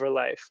over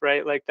life,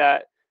 right? Like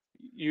that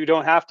you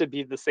don't have to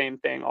be the same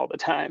thing all the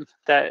time.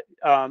 That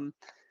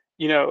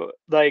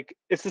like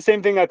it's the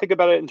same thing. I think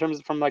about it in terms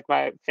of from like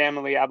my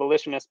family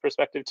abolitionist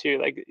perspective too.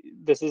 Like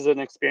this is an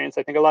experience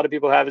I think a lot of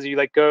people have, is you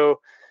like go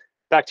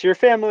back to your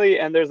family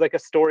and there's like a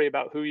story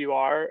about who you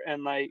are,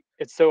 and like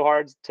it's so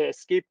hard to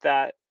escape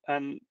that.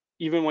 And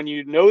even when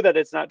you know that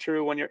it's not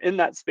true, when you're in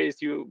that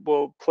space, you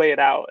will play it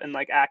out and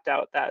like act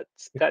out that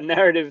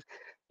narrative,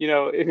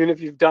 even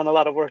if you've done a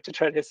lot of work to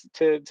try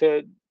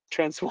to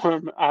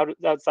transform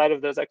outside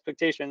of those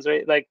expectations,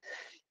 right? Like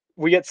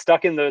we get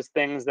stuck in those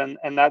things, and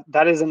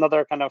that is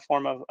another kind of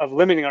form of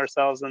limiting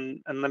ourselves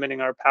and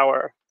limiting our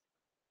power.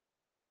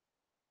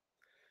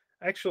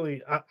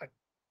 Actually,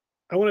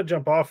 I want to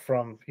jump off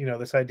from,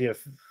 this idea of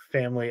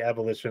family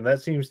abolition.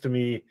 That seems to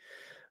me,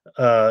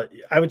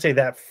 I would say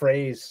that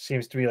phrase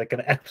seems to be like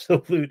an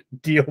absolute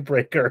deal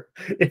breaker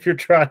if you're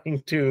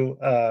trying to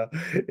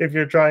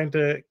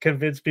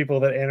convince people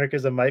that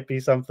anarchism might be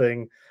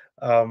something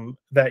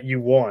that you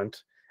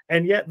want.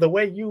 And yet the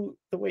way you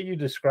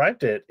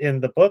described it in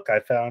the book, I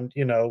found,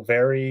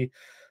 very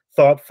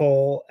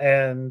thoughtful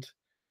and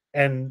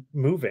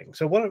moving.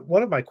 So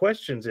one of my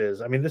questions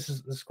is, I mean, this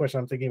is a question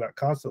I'm thinking about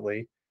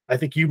constantly. I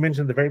think you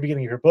mentioned at the very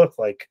beginning of your book,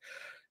 like,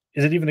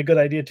 is it even a good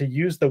idea to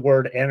use the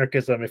word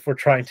anarchism if we're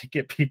trying to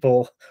get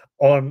people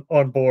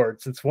on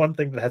board? Since one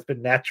thing that has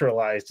been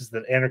naturalized is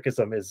that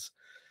anarchism is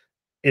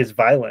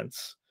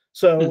violence.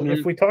 So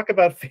if we talk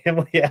about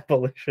family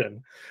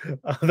abolition,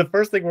 the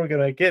first thing we're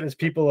going to get is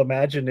people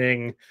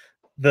imagining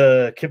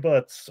the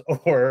kibbutz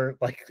or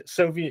like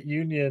Soviet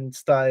Union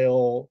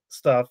style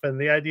stuff,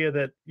 and the idea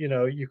that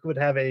you could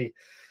have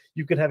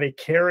a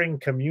caring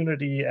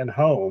community and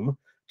home,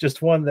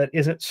 just one that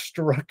isn't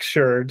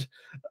structured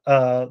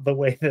the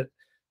way that,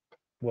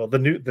 well, the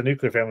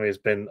nuclear family has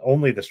been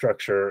only the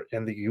structure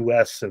in the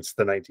U.S. since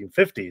the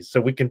 1950s, so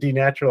we can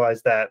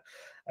denaturalize that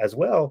as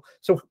well.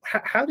 So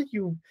how do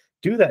you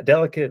do that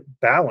delicate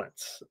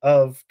balance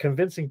of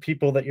convincing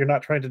people that you're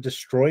not trying to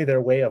destroy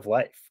their way of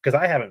life? Because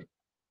I haven't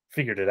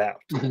figured it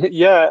out.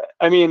 Yeah,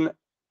 I mean,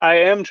 I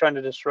am trying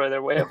to destroy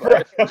their way of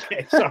Right. life.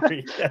 Okay.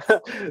 Sorry. Yes.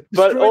 But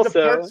Destroy the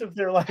also, parts of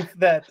their life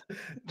that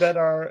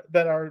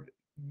are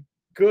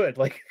good.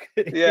 Like,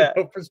 yeah,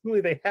 presumably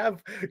they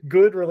have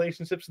good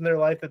relationships in their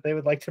life that they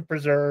would like to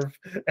preserve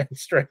and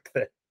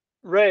strengthen.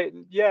 right.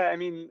 Yeah, I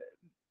mean,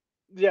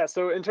 yeah,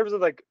 so in terms of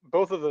like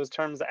both of those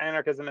terms,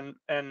 anarchism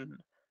and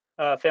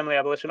family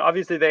abolition,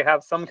 obviously they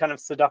have some kind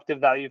of seductive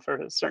value for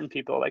certain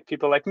people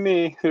like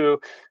me, who,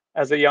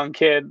 as a young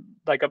kid,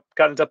 like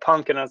got into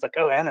punk, and I was like,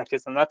 oh,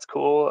 anarchism, that's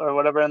cool, or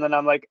whatever. And then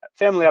I'm like,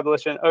 family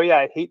abolition, oh yeah,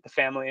 I hate the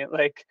family.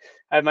 Like,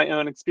 I have my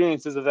own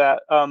experiences of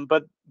that.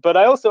 But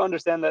I also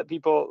understand that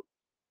people,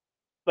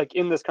 like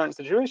in this current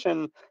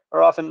situation,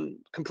 are often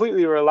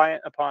completely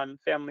reliant upon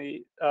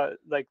family,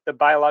 like the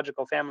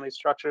biological family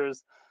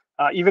structures,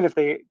 even if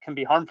they can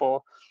be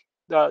harmful,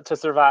 to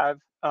survive.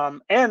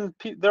 And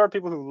there are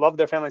people who love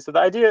their family. So the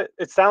idea,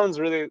 it sounds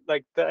really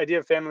like the idea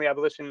of family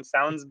abolition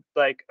sounds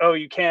like, oh,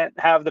 you can't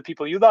have the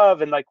people you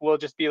love, and like we'll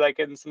just be like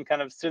in some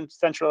kind of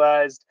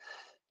centralized,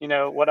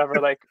 whatever,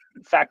 like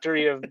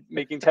factory of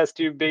making test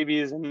tube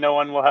babies, and no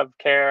one will have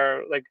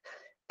care. Like,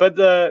 but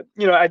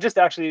I just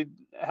actually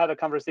had a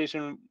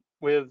conversation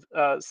with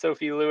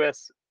Sophie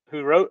Lewis,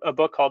 who wrote a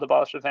book called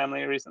Abolish the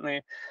Family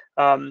recently,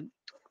 um,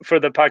 for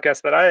the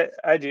podcast that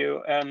I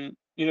do. And,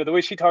 the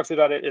way she talks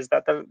about it is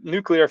that the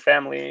nuclear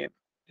family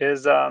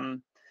is,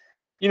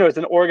 it's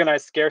an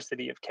organized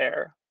scarcity of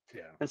care.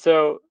 Yeah. And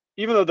so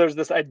even though there's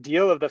this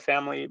ideal of the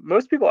family,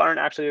 most people aren't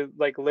actually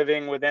like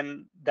living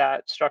within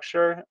that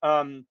structure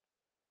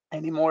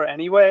anymore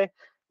anyway.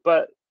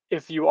 But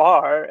if you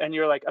are, and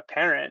you're like a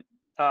parent,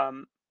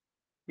 um,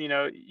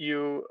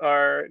 you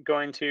are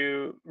going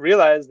to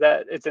realize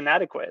that it's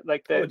inadequate.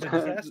 Like Oh, that, it's a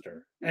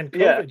disaster. And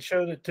yeah, COVID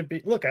showed it to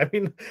be. Look, I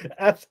mean,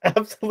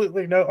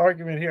 absolutely no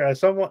argument here. As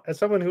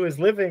someone who is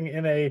living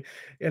in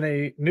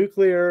a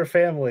nuclear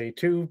family,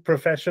 two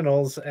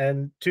professionals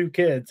and two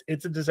kids,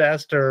 it's a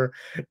disaster.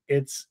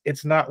 It's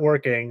not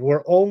working.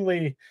 We're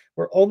only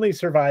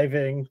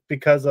surviving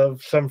because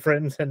of some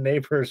friends and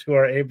neighbors who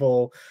are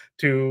able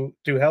to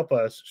help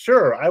us.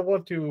 Sure, I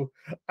want to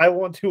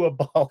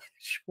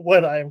abolish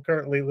what I am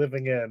currently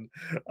living in.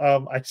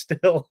 I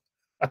still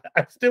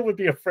I still would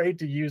be afraid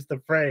to use the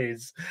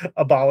phrase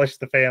abolish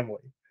the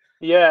family.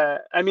 yeah.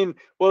 I mean,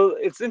 well,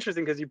 it's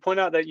interesting because you point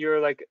out that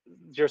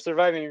you're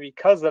surviving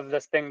because of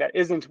this thing that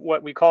isn't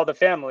what we call the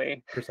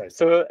family. Precisely.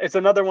 So it's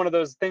another one of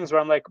those things where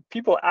I'm like,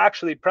 people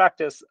actually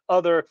practice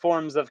other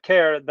forms of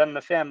care than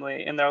the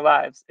family in their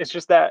lives. It's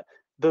just that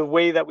the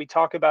way that we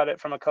talk about it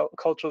from a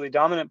culturally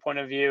dominant point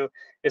of view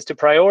is to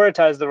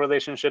prioritize the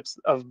relationships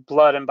of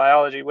blood and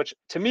biology, which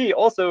to me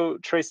also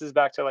traces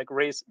back to like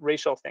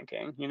racial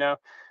thinking,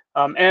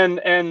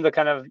 and the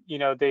kind of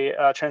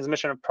the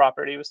transmission of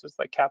property, which was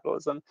like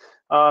capitalism.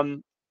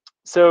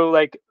 So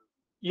like,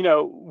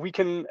 we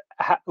can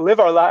live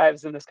our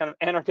lives in this kind of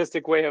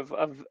anarchistic way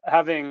of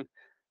having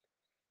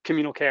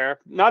communal care.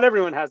 Not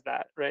everyone has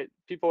that, right?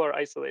 People are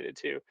isolated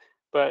too,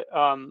 but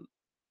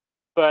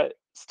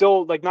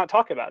still like not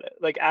talk about it,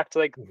 like act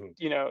like Mhm.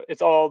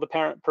 it's all the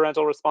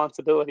parental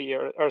responsibility,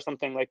 or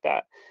something like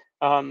that.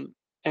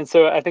 And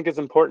so I think it's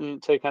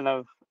important to kind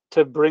of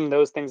to bring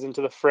those things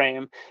into the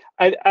frame.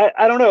 I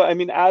don't know, I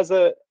mean, as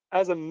a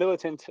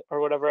militant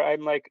or whatever,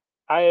 I'm like,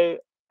 I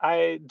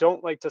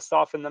don't like to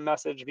soften the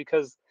message,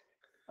 because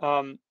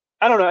I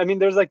don't know, I mean,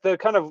 there's like the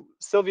kind of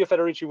Sylvia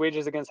Federici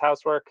wages against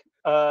housework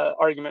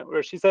argument,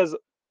 where she says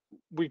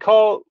we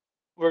call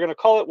we're going to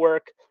call it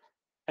work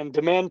and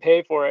demand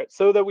pay for it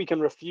so that we can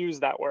refuse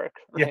that work,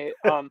 Yeah.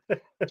 right?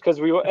 Because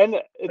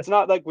and it's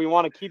not like we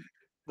want to keep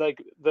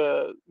like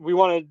we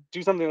want to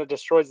do something that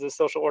destroys the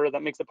social order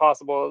that makes it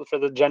possible for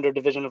the gender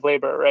division of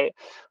labor, right?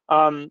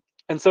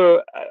 And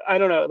so I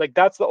don't know, like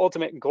that's the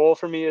ultimate goal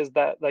for me, is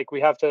that like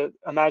we have to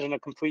imagine a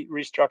complete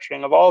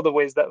restructuring of all the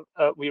ways that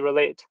we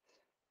relate.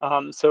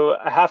 So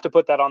I have to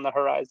put that on the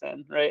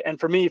horizon, right? And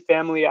for me,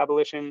 family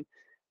abolition,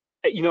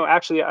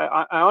 actually,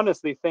 I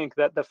honestly think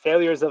that the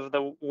failures of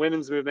the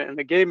women's movement and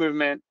the gay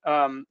movement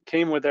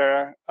came with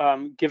their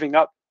giving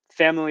up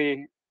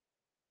family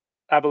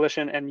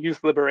abolition and youth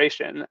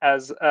liberation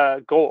as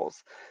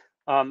goals,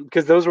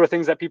 because those were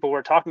things that people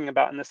were talking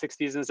about in the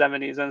 60s and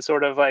 70s and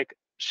sort of like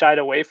shied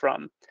away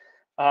from.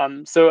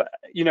 So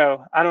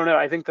I don't know.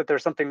 I think that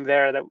there's something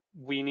there that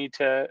we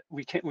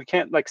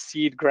can't like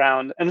cede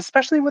ground, and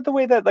especially with the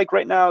way that like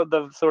right now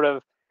the sort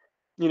of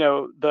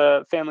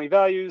the family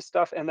values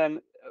stuff, and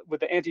then with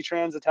the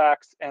anti-trans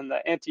attacks and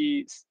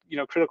the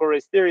critical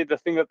race theory, the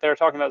thing that they're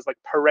talking about is like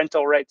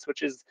parental rights,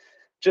 which is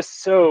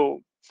just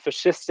so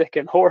fascistic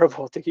and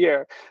horrible to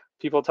hear.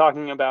 People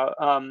talking about,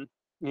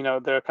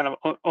 they're kind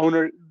of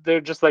owner.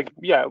 They're just like,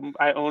 yeah,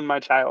 I own my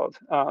child,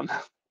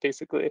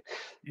 basically.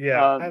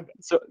 Yeah.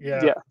 So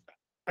Yeah. yeah,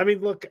 I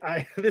mean, look,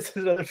 this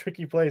is another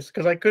tricky place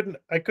because I couldn't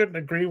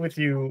agree with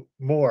you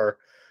more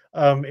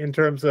in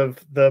terms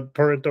of the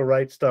parental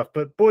rights stuff.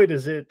 But boy,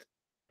 does it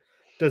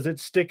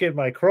stick in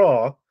my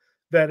craw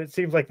that it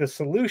seems like the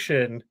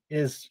solution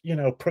is,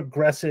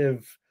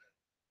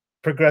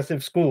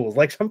 progressive schools.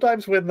 Like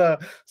sometimes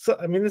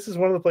I mean, this is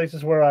one of the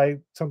places where I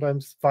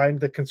sometimes find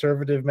the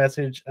conservative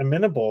message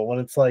amenable when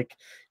it's like,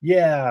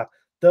 yeah,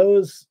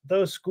 those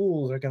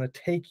schools are going to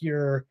take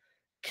your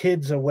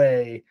kids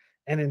away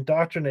and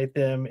indoctrinate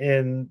them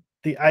in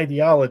the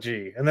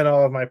ideology. And then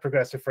all of my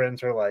progressive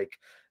friends are like,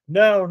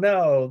 no,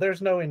 no,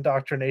 there's no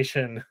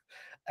indoctrination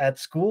at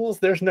schools.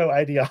 There's no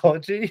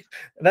ideology.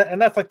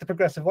 And that's like the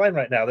progressive line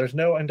right now. There's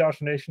no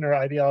indoctrination or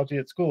ideology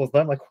at schools.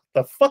 And I'm like, what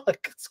the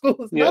fuck? School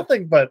is yeah,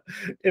 nothing but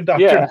yeah,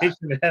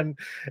 indoctrination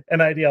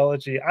and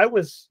ideology. I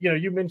was,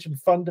 you mentioned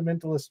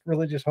fundamentalist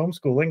religious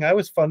homeschooling. I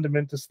was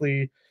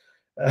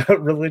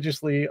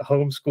religiously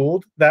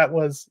homeschooled. That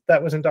was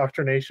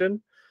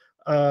indoctrination.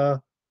 uh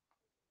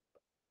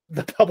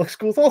the public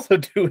schools also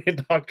do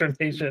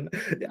indoctrination.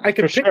 I for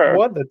could pick sure,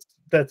 one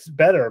that's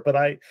better,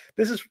 but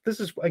this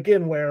is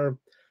again where,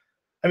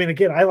 I mean,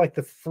 again, I like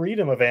the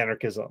freedom of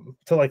anarchism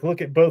to like look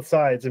at both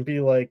sides and be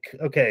like,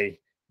 okay,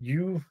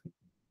 you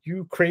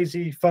you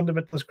crazy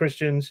fundamentalist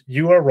Christians,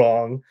 you are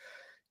wrong.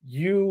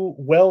 You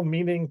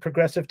well-meaning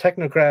progressive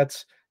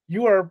technocrats,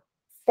 you are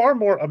far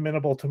more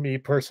amenable to me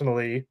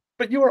personally,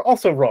 but you are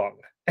also wrong.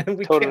 And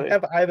we can't totally.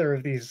 have either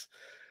of these.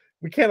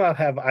 We cannot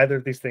have either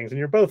of these things. And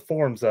you're both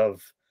forms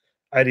of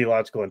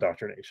ideological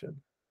indoctrination.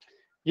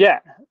 Yeah,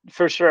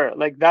 for sure.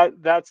 Like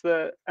that's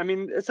the, I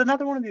mean, it's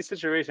another one of these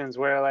situations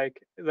where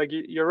like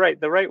you're right.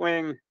 The right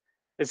wing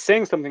is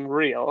saying something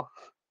real.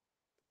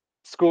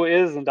 School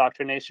is Yeah.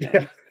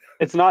 indoctrination.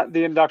 It's not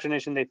the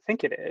indoctrination they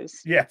think it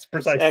is. Yes, It's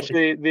precisely.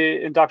 actually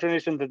the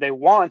indoctrination that they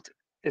want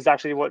is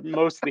actually what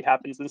mostly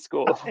happens in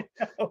school. I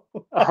know.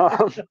 I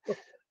Um,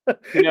 know.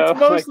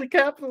 It's like, mostly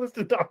capitalist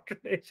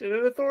indoctrination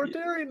and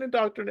authoritarian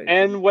indoctrination.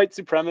 and white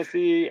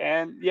supremacy,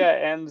 and yeah,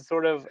 and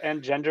sort of,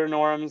 and gender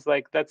norms.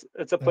 Like it's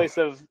a Oh, place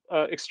of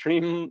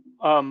extreme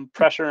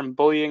pressure and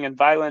bullying and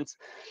violence.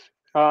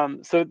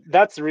 So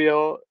that's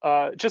real.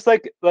 Just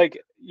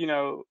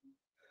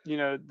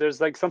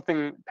there's like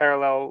something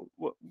parallel.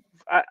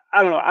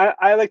 I don't know.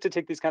 I like to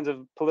take these kinds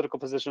of political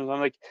positions. I'm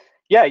like,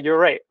 yeah, you're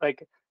right.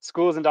 Like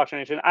school is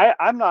indoctrination.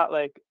 I'm not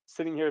like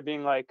sitting here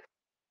being like,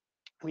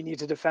 we need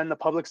to defend the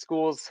public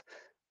schools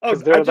oh,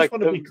 because I they're just like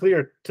want to be the,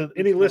 clear to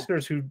any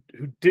listeners who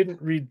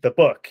didn't read the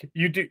book.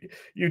 You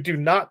do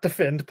not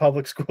defend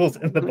public schools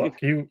in the book.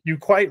 You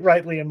quite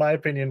rightly, in my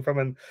opinion, from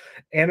an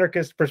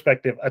anarchist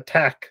perspective,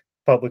 attack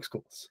public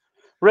schools.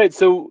 right.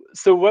 So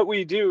what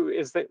we do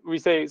is that we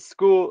say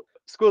schools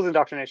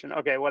indoctrination.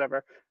 Okay,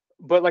 whatever.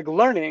 But like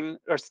learning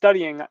or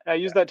studying, I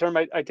use that term.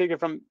 I take it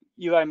from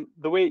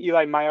the way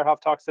Eli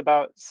Meyerhoff talks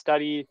about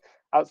study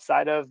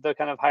outside of the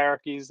kind of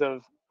hierarchies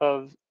of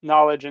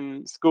knowledge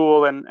in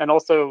school, and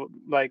also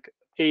like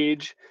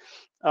age,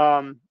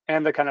 and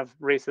the kind of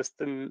racist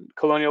and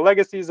colonial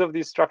legacies of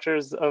these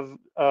structures of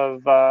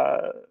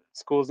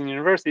schools and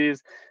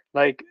universities.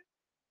 Like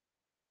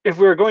if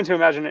we were going to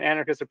imagine an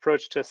anarchist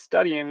approach to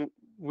studying,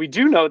 we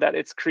do know that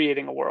it's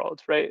creating a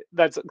world, right?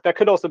 That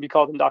could also be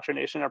called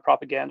indoctrination or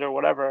propaganda or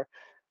whatever.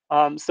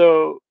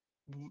 So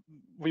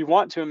we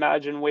want to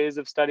imagine ways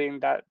of studying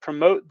that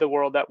promote the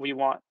world that we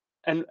want,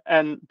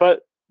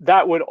 but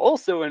that would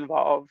also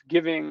involve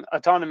giving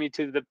autonomy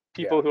to the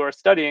Yeah. people who are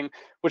studying,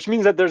 which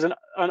means that there's an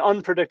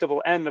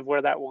unpredictable end of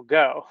where that will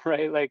go,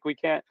 right? Like we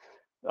can't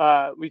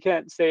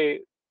say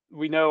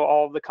we know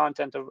all the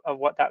content of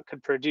what that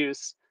could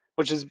produce,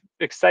 which is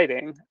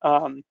exciting.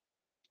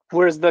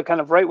 Whereas the kind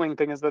of right wing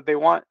thing is that they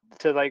want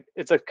to, like,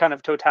 it's a kind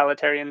of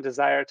totalitarian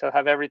desire to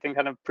have everything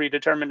kind of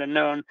predetermined and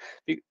known,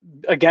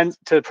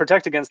 against, to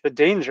protect against the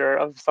danger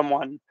of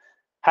someone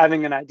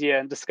having an idea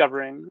and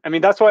discovering. I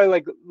mean, that's why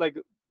like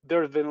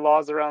there have been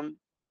laws around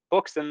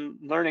books and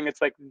learning.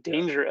 It's like Yeah.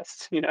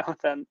 dangerous,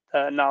 than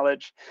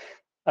knowledge,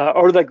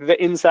 or like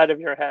the inside of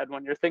your head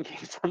when you're thinking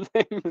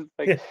something. It's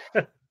like,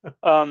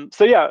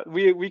 so yeah,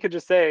 we could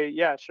just say,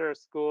 yeah, sure,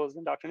 school is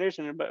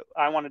indoctrination, but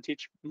I want to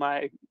teach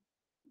my,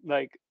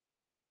 like,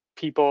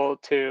 people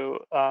to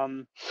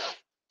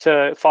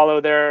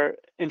follow their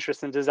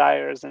interests and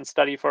desires and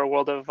study for a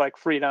world of like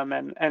freedom,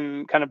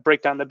 and kind of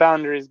break down the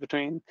boundaries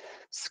between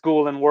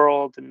school and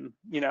world, and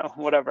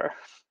whatever.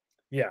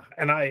 Yeah,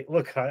 and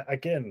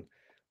again,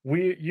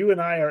 you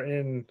and I are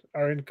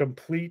in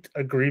complete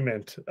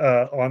agreement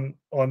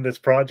on this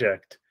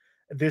project.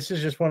 This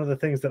is just one of the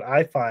things that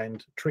I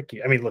find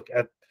tricky. I mean, look,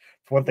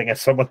 for one thing, as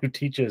someone who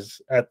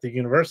teaches at the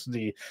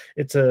university,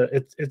 it's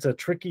a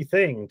tricky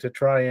thing to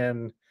try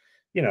and,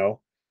 you know,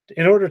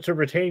 in order to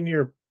retain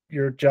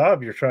your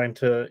job, you're trying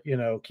to,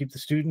 keep the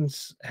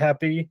students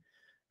happy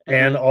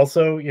and Hmm.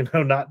 also,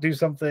 not do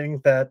something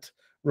that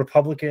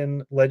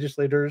Republican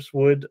legislators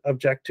would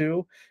object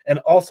to, and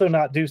also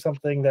not do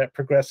something that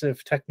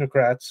progressive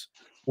technocrats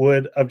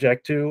would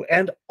object to,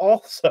 and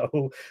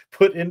also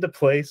put into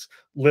place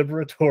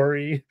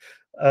liberatory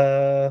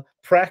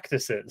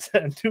practices.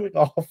 And doing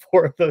all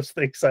four of those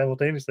things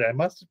simultaneously, I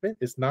must admit,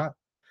 is not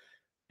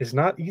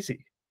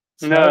easy.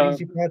 It's not an No,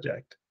 easy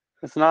project.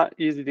 it's not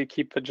easy to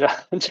keep a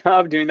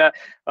job doing that.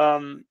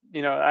 I'm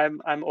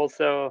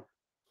also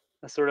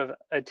a sort of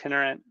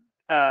itinerant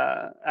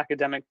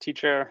academic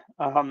teacher,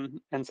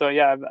 and so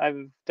yeah,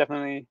 I've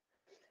definitely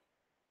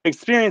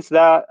experienced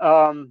that.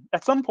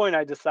 At some point,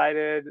 I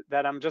decided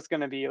that I'm just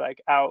going to be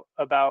like out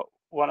about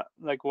what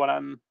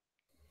I'm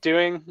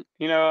doing.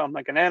 I'm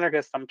like an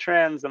anarchist. I'm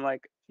trans. I'm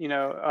like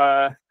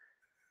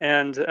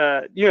and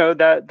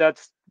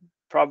that's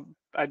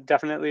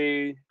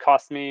definitely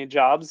cost me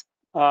jobs.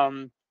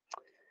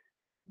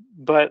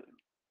 But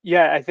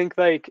yeah, I think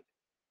like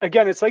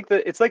again, it's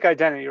like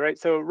identity, right?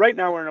 So right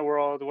now we're in a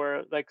world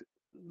where like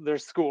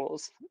there's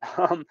schools,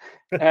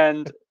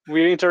 and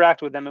we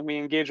interact with them and we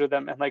engage with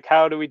them, and like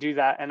how do we do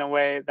that in a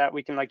way that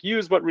we can like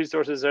use what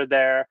resources are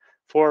there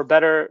for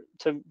better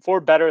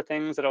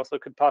things that also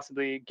could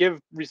possibly give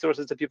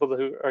resources to people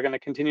who are going to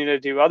continue to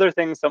do other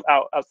things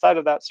outside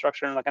of that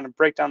structure, and like kind of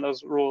break down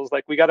those rules.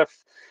 Like we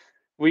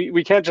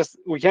can't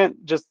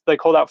just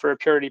like hold out for a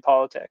purity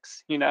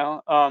politics,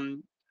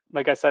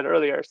 like I said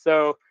earlier.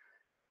 So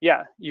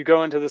yeah, you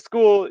go into the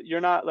school,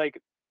 you're not like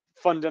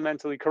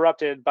fundamentally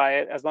corrupted by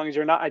it as long as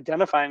you're not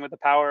identifying with the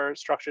power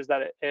structures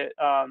that it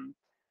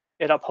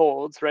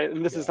upholds, right?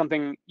 And this is Yeah.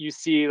 something you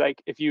see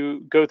like if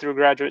you go through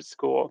graduate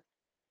school.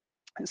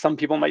 Some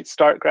people might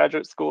start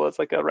graduate school as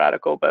like a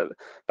radical, but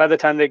by the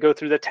time they go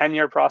through the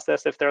 10-year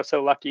process, if they're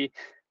so lucky,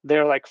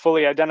 they're like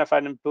fully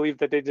identified and believe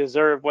that they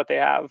deserve what they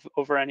have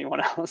over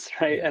anyone else,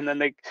 right? Yeah.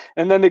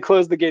 And then they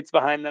close the gates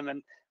behind them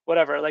and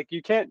whatever. Like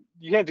you can't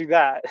do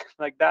that.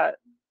 Like that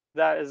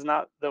is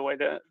not the way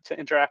to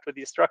interact with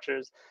these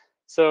structures.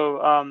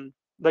 So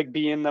like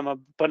be in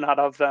them but not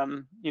of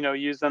them,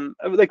 use them.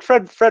 Like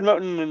Fred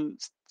Moten and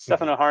Mhm.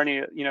 Stefano Harney,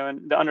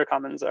 and the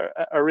Undercommons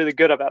are really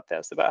good about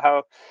this, about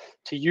how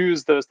to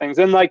use those things.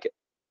 And like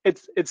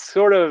it's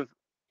sort of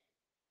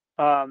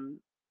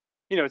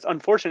it's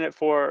unfortunate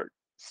for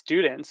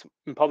students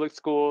in public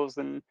schools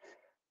and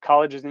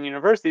colleges and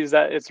universities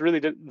that it's really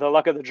the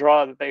luck of the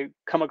draw that they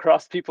come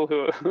across people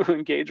who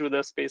engage with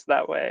this space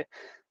that way.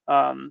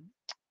 um,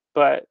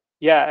 but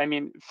yeah, I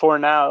mean, for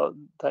now,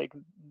 like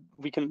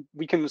we can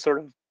sort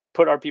of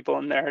put our people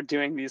in there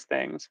doing these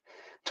things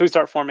until we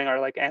start forming our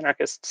like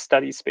anarchist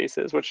study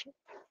spaces, which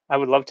I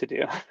would love to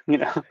do.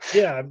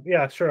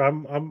 Yeah, sure.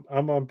 I'm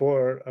on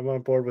board. I'm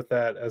on board with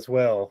that as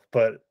well.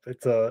 But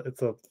it's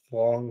a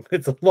long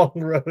it's a long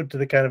road to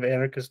the kind of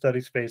anarchist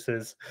study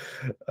spaces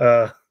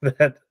that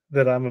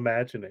I'm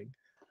imagining.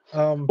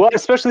 Um, Well,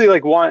 especially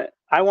like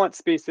I want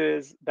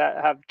spaces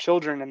that have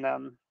children in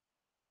them.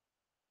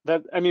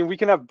 That I mean, we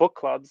can have book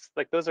clubs,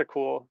 like those are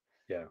cool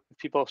yeah. if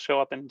people show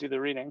up and do the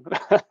reading.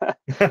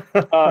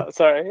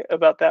 Sorry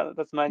about that.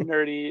 That's my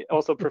nerdy,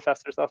 also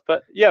professor stuff.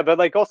 But yeah, but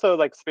like also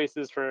like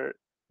spaces for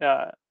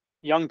uh,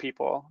 young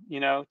people,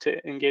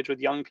 to engage with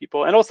young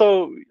people, and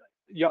also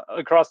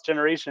across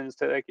generations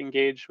to like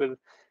engage with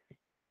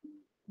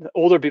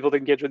older people to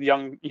engage with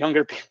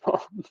younger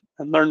people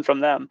and learn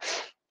from them.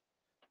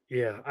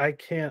 Yeah, I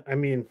can't. I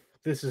mean,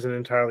 this is an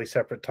entirely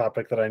separate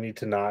topic that I need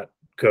to not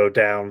go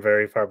down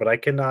very far, but I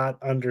cannot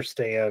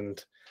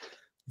understand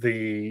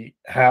the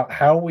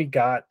how we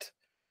got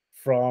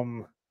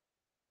from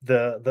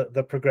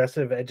the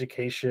progressive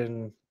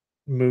education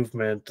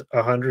movement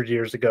 100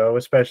 years ago,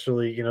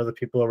 especially the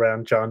people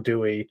around John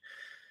Dewey,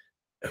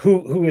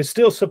 who is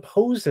still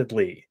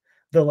supposedly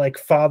the like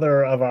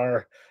father of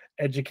our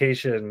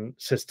education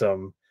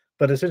system,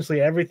 but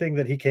essentially everything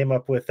that he came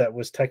up with that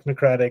was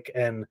technocratic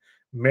and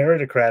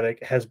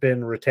meritocratic has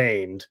been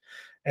retained.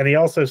 And he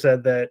also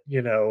said that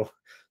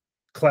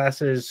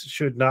classes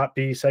should not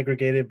be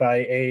segregated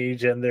by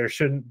age, and there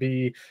shouldn't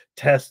be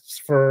tests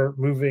for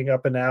moving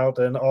up and out,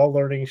 and all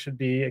learning should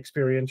be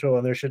experiential,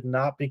 and there should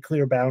not be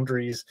clear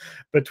boundaries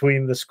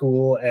between the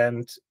school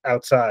and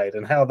outside.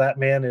 And how that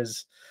man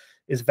is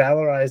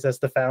valorized as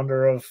the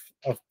founder of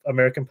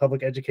American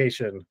public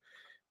education,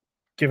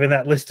 given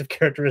that list of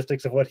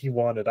characteristics of what he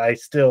wanted. I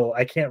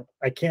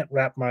can't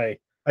wrap my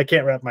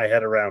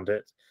head around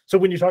it. So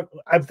when you talk,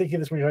 I'm thinking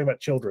this when you're talking about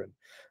children.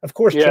 Of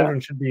course, Yeah.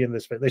 children should be in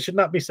this. They should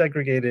not be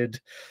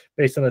segregated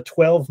based on a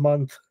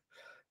 12-month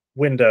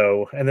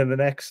window, and then the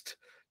next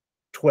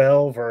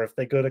 12, or if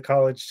they go to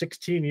college,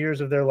 16 years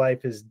of their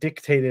life is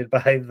dictated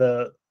by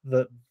the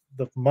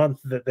month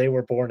that they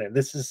were born in.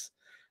 This is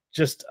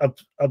just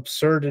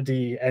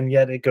absurdity, and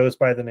yet it goes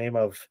by the name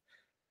of,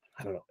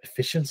 I don't know,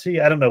 efficiency.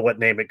 I don't know what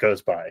name it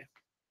goes by.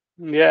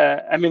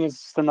 Yeah, I mean,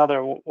 it's just another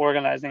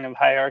organizing of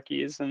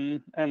hierarchies,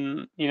 and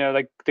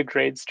like the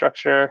grade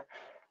structure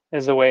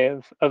is a way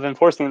of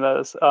enforcing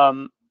those.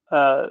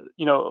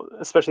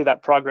 Especially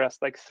that progress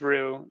like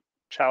through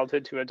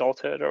childhood to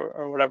adulthood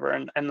or whatever,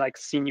 and like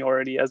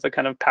seniority as a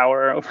kind of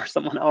power over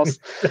someone else.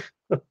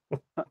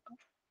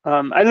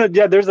 I know,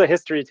 yeah, there's a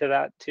history to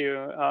that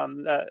too,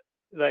 that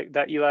like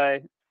that Eli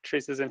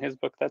traces in his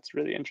book. That's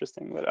really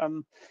interesting, but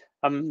I'm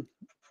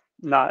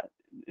not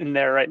in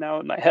there right now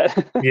in my head.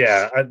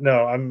 Yeah,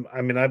 no, I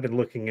mean, I've been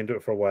looking into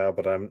it for a while,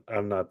 but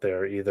I'm not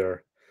there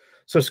either.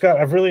 So Scott,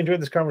 I've really enjoyed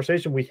this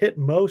conversation. We hit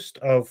most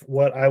of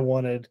what I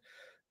wanted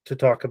to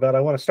talk about. I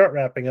want to start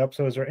wrapping up.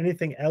 So is there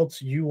anything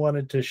else you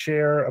wanted to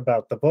share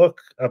about the book,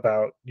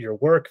 about your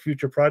work,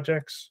 future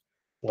projects,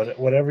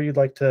 whatever you'd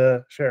like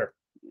to share?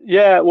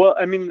 Yeah, well,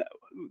 I mean,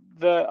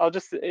 I'll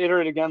just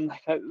iterate again.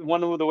 Like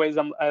one of the ways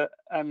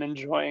I'm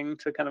enjoying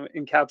to kind of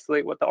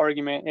encapsulate what the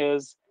argument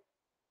is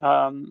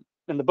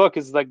in the book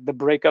is like the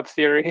breakup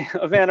theory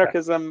of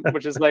anarchism,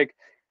 which is like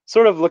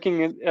sort of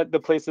looking at the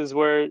places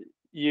where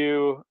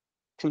you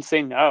can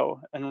say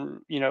no and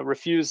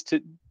refuse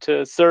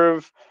to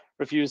serve,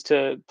 refuse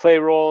to play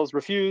roles,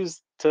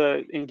 refuse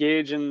to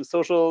engage in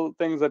social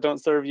things that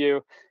don't serve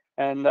you,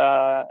 and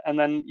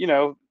then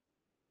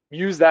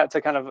use that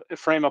to kind of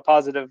frame a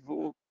positive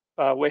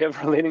way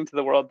of relating to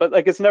the world. But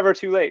like, it's never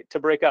too late to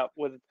break up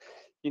with,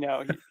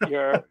 your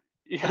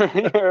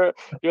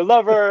your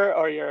lover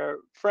or your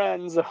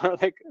friends or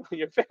like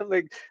your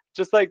family.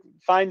 Just like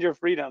find your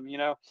freedom,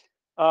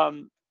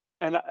 and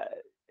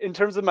in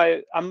terms of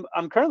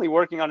I'm currently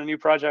working on a new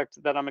project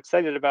that I'm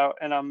excited about,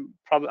 and I'm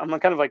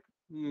kind of like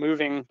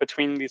moving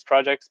between these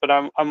projects, but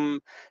I'm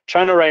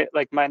trying to write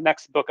like my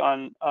next book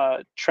on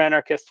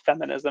tranarchist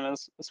feminism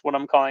is what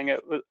I'm calling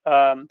it.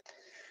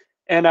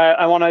 And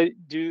I want to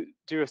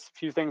do a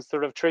few things,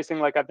 sort of tracing,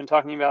 like I've been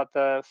talking about,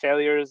 the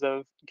failures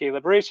of gay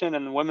liberation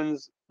and the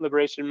women's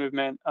liberation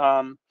movement,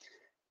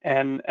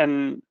 and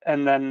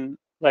then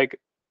like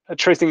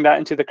tracing that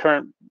into the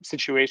current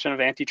situation of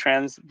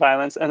anti-trans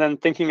violence, and then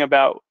thinking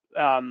about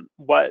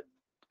what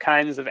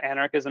kinds of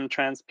anarchism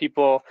trans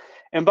people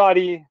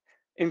embody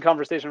in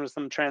conversation with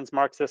some trans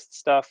Marxist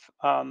stuff.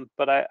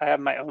 But I have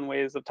my own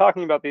ways of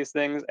talking about these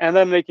things, and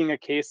then making a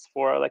case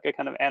for like a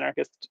kind of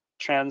anarchist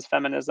trans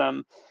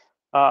feminism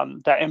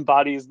that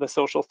embodies the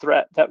social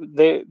threat that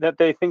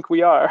they think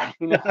we are.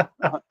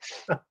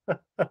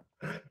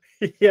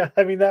 Yeah,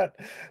 I mean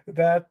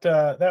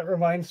that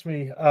reminds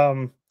me.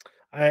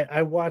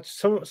 I watched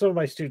some of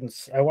my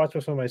students. I watched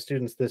with some of my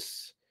students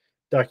this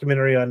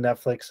documentary on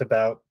Netflix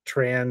about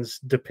trans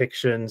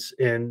depictions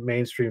in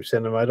mainstream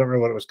cinema. I don't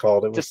remember what it was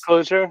called. It was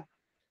Disclosure.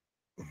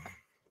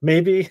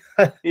 maybe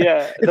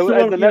Yeah, it's the the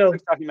one,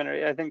 Netflix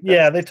documentary. I think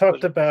yeah, that's they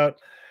talked Disclosure.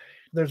 about.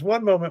 There's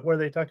one moment where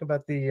they talk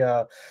about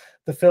the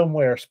film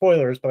where,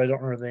 spoilers, but I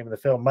don't remember the name of the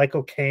film.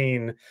 Michael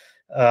Caine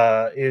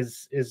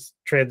is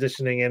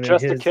transitioning in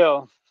Dress to his,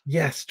 Kill.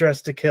 yes,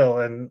 Dress to Kill,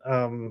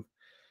 and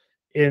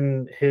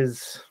in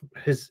his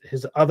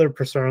other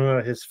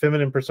persona, his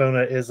feminine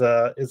persona is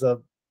a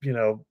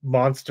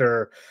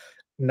monster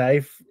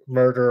knife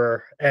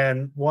murderer,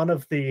 and one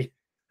of the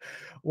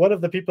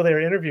people they were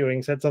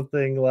interviewing said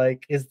something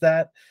like, is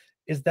that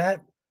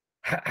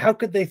how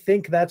could they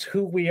think that's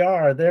who we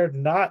are? They're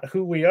not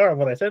who we are. And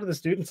what I said to the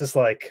students is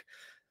like,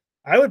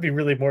 I would be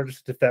really more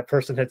interested if that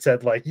person had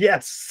said, like,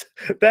 yes,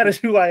 that is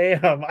who I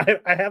am.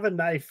 I have a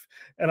knife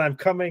and I'm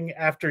coming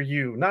after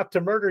you, not to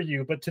murder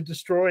you, but to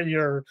destroy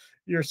your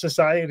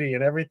society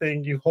and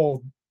everything you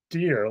hold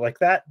dear. Like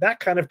that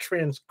kind of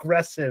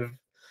transgressive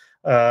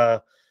uh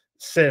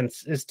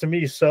sense is, to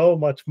me, so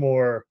much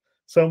more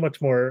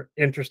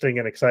interesting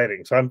and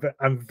exciting. So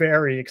I'm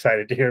very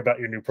excited to hear about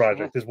your new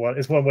project. Is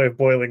one way of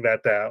boiling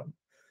that down.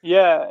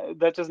 Yeah,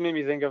 that just made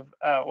me think of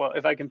well,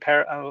 if I can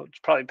I'll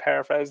probably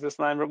paraphrase this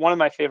line, but one of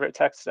my favorite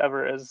texts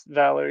ever is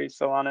Valerie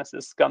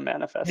Solanas' Scum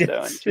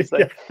Manifesto, and Yes, she's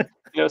yeah,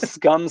 like,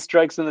 scum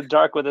strikes in the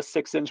dark with a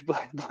 6-inch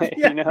blade,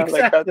 yeah,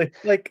 like that. exactly.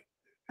 Like,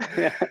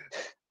 Yeah.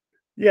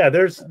 yeah,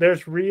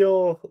 there's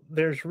real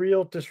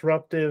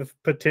disruptive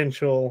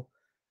potential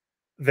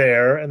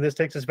there, and this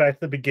takes us back to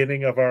the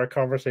beginning of our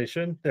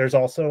conversation. There's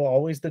also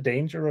always the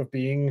danger of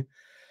being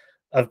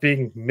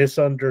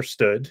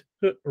misunderstood,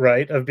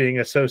 right? Of being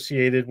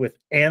associated with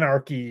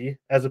anarchy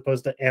as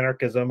opposed to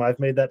anarchism. I've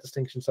made that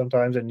distinction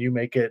sometimes, and you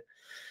make it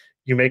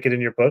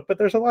in your book. But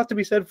there's a lot to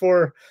be said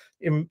for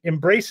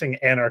embracing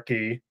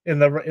anarchy in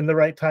the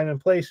right time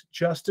and place,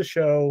 just to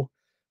show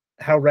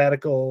how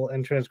radical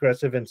and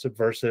transgressive and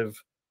subversive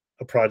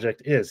a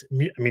project is.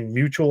 I mean,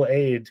 mutual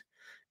aid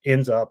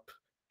ends up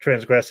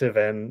transgressive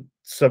and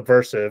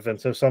subversive, and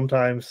so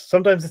sometimes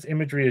this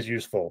imagery is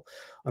useful.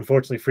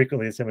 Unfortunately,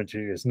 frequently this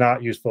imagery is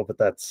not useful, but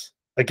that's,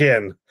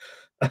 again,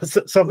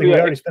 something we Yeah,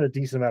 already spent a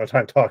decent amount of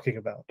time talking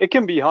about. it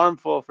can be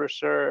harmful for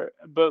sure,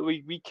 but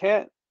we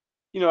can't,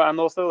 I'm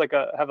also like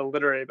have a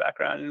literary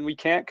background, and we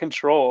can't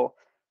control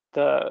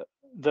the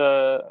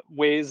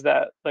ways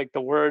that like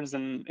the words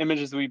and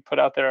images we put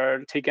out there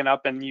are taken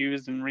up and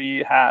used and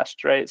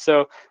rehashed, right?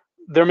 So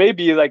there may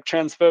be like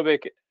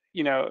transphobic,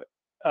 you know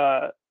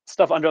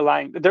stuff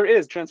underlying, there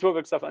is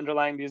transphobic stuff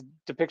underlying these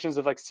depictions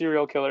of like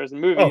serial killers in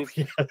Oh, movies,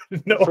 yeah,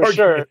 no for argument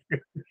sure.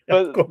 here. Of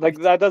But course. like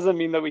that doesn't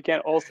mean that we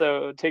can't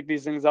also take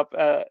these things up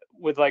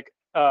with like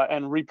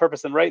and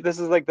repurpose them, right? This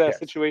is like the Yes.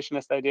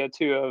 situationist idea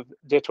too of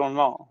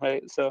détournement,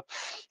 right? So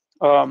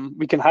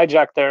we can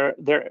hijack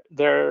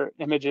their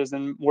images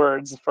and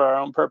words for our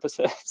own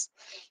purposes.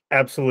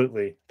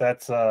 Absolutely.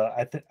 That's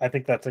I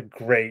think that's a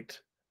great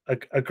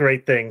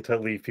thing to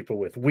leave people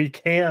with. We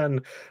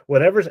can,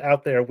 whatever's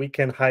out there, we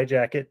can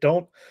hijack it.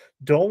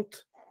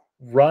 Don't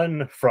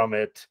run from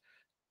it,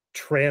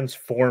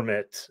 transform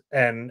it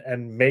and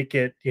make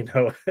it,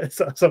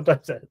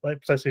 sometimes,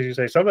 like as you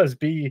say, sometimes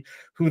be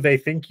who they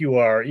think you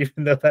are,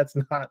 even though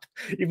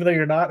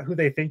you're not who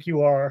they think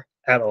you are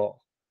at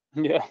all.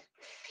 Yeah.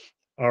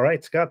 All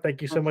right, Scott,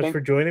 thank you so Well, much for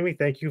joining me.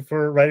 Thank you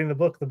for writing the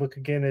book. The book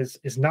again is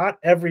not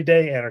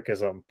everyday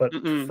anarchism, but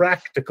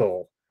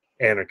practical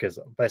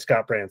anarchism by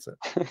Scott Branson.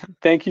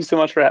 Thank you so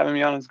much for having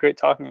me on. It was great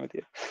talking with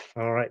you.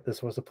 All right,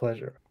 this was a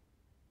pleasure.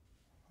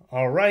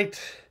 All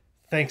right,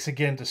 thanks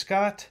again to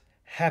Scott.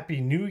 Happy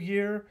New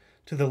Year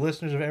to the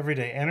listeners of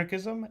Everyday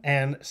Anarchism.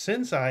 And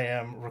since I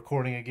am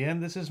recording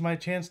again, this is my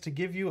chance to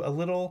give you a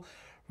little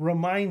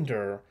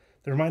reminder.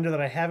 The reminder that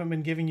I haven't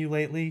been giving you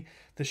lately.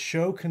 The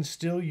show can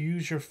still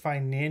use your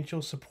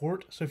financial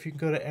support. So if you can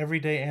go to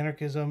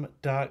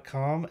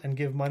everydayanarchism.com and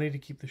give money to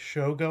keep the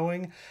show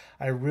going,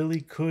 I really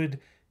could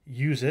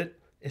use it,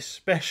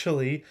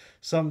 especially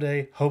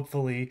someday,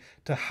 hopefully,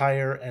 to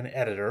hire an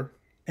editor.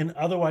 And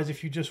otherwise,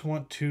 if you just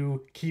want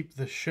to keep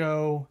the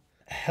show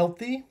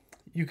healthy,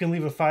 you can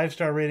leave a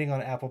 5-star rating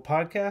on Apple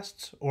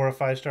Podcasts or a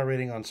 5-star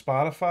rating on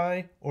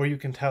Spotify, or you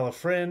can tell a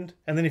friend.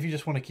 And then if you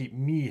just want to keep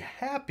me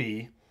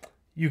happy,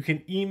 you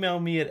can email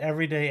me at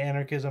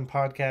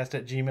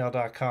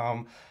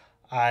everydayanarchismpodcast@gmail.com.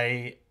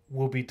 I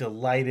will be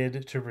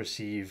delighted to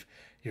receive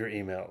your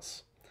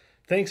emails.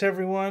 Thanks,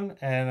 everyone,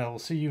 and I will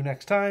see you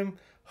next time.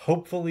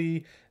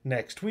 Hopefully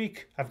next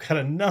week. I've got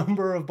a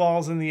number of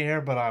balls in the air,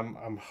 but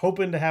I'm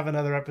hoping to have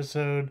another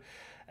episode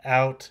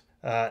out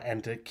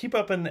and to keep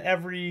up an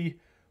every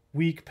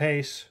week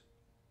pace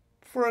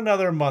for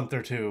another month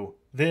or two.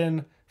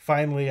 Then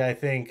finally, I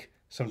think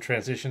some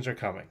transitions are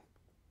coming.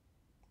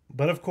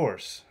 But of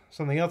course,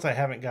 something else I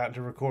haven't gotten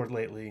to record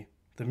lately,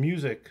 the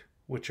music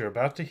which you're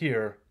about to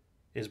hear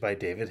is by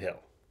David Hill.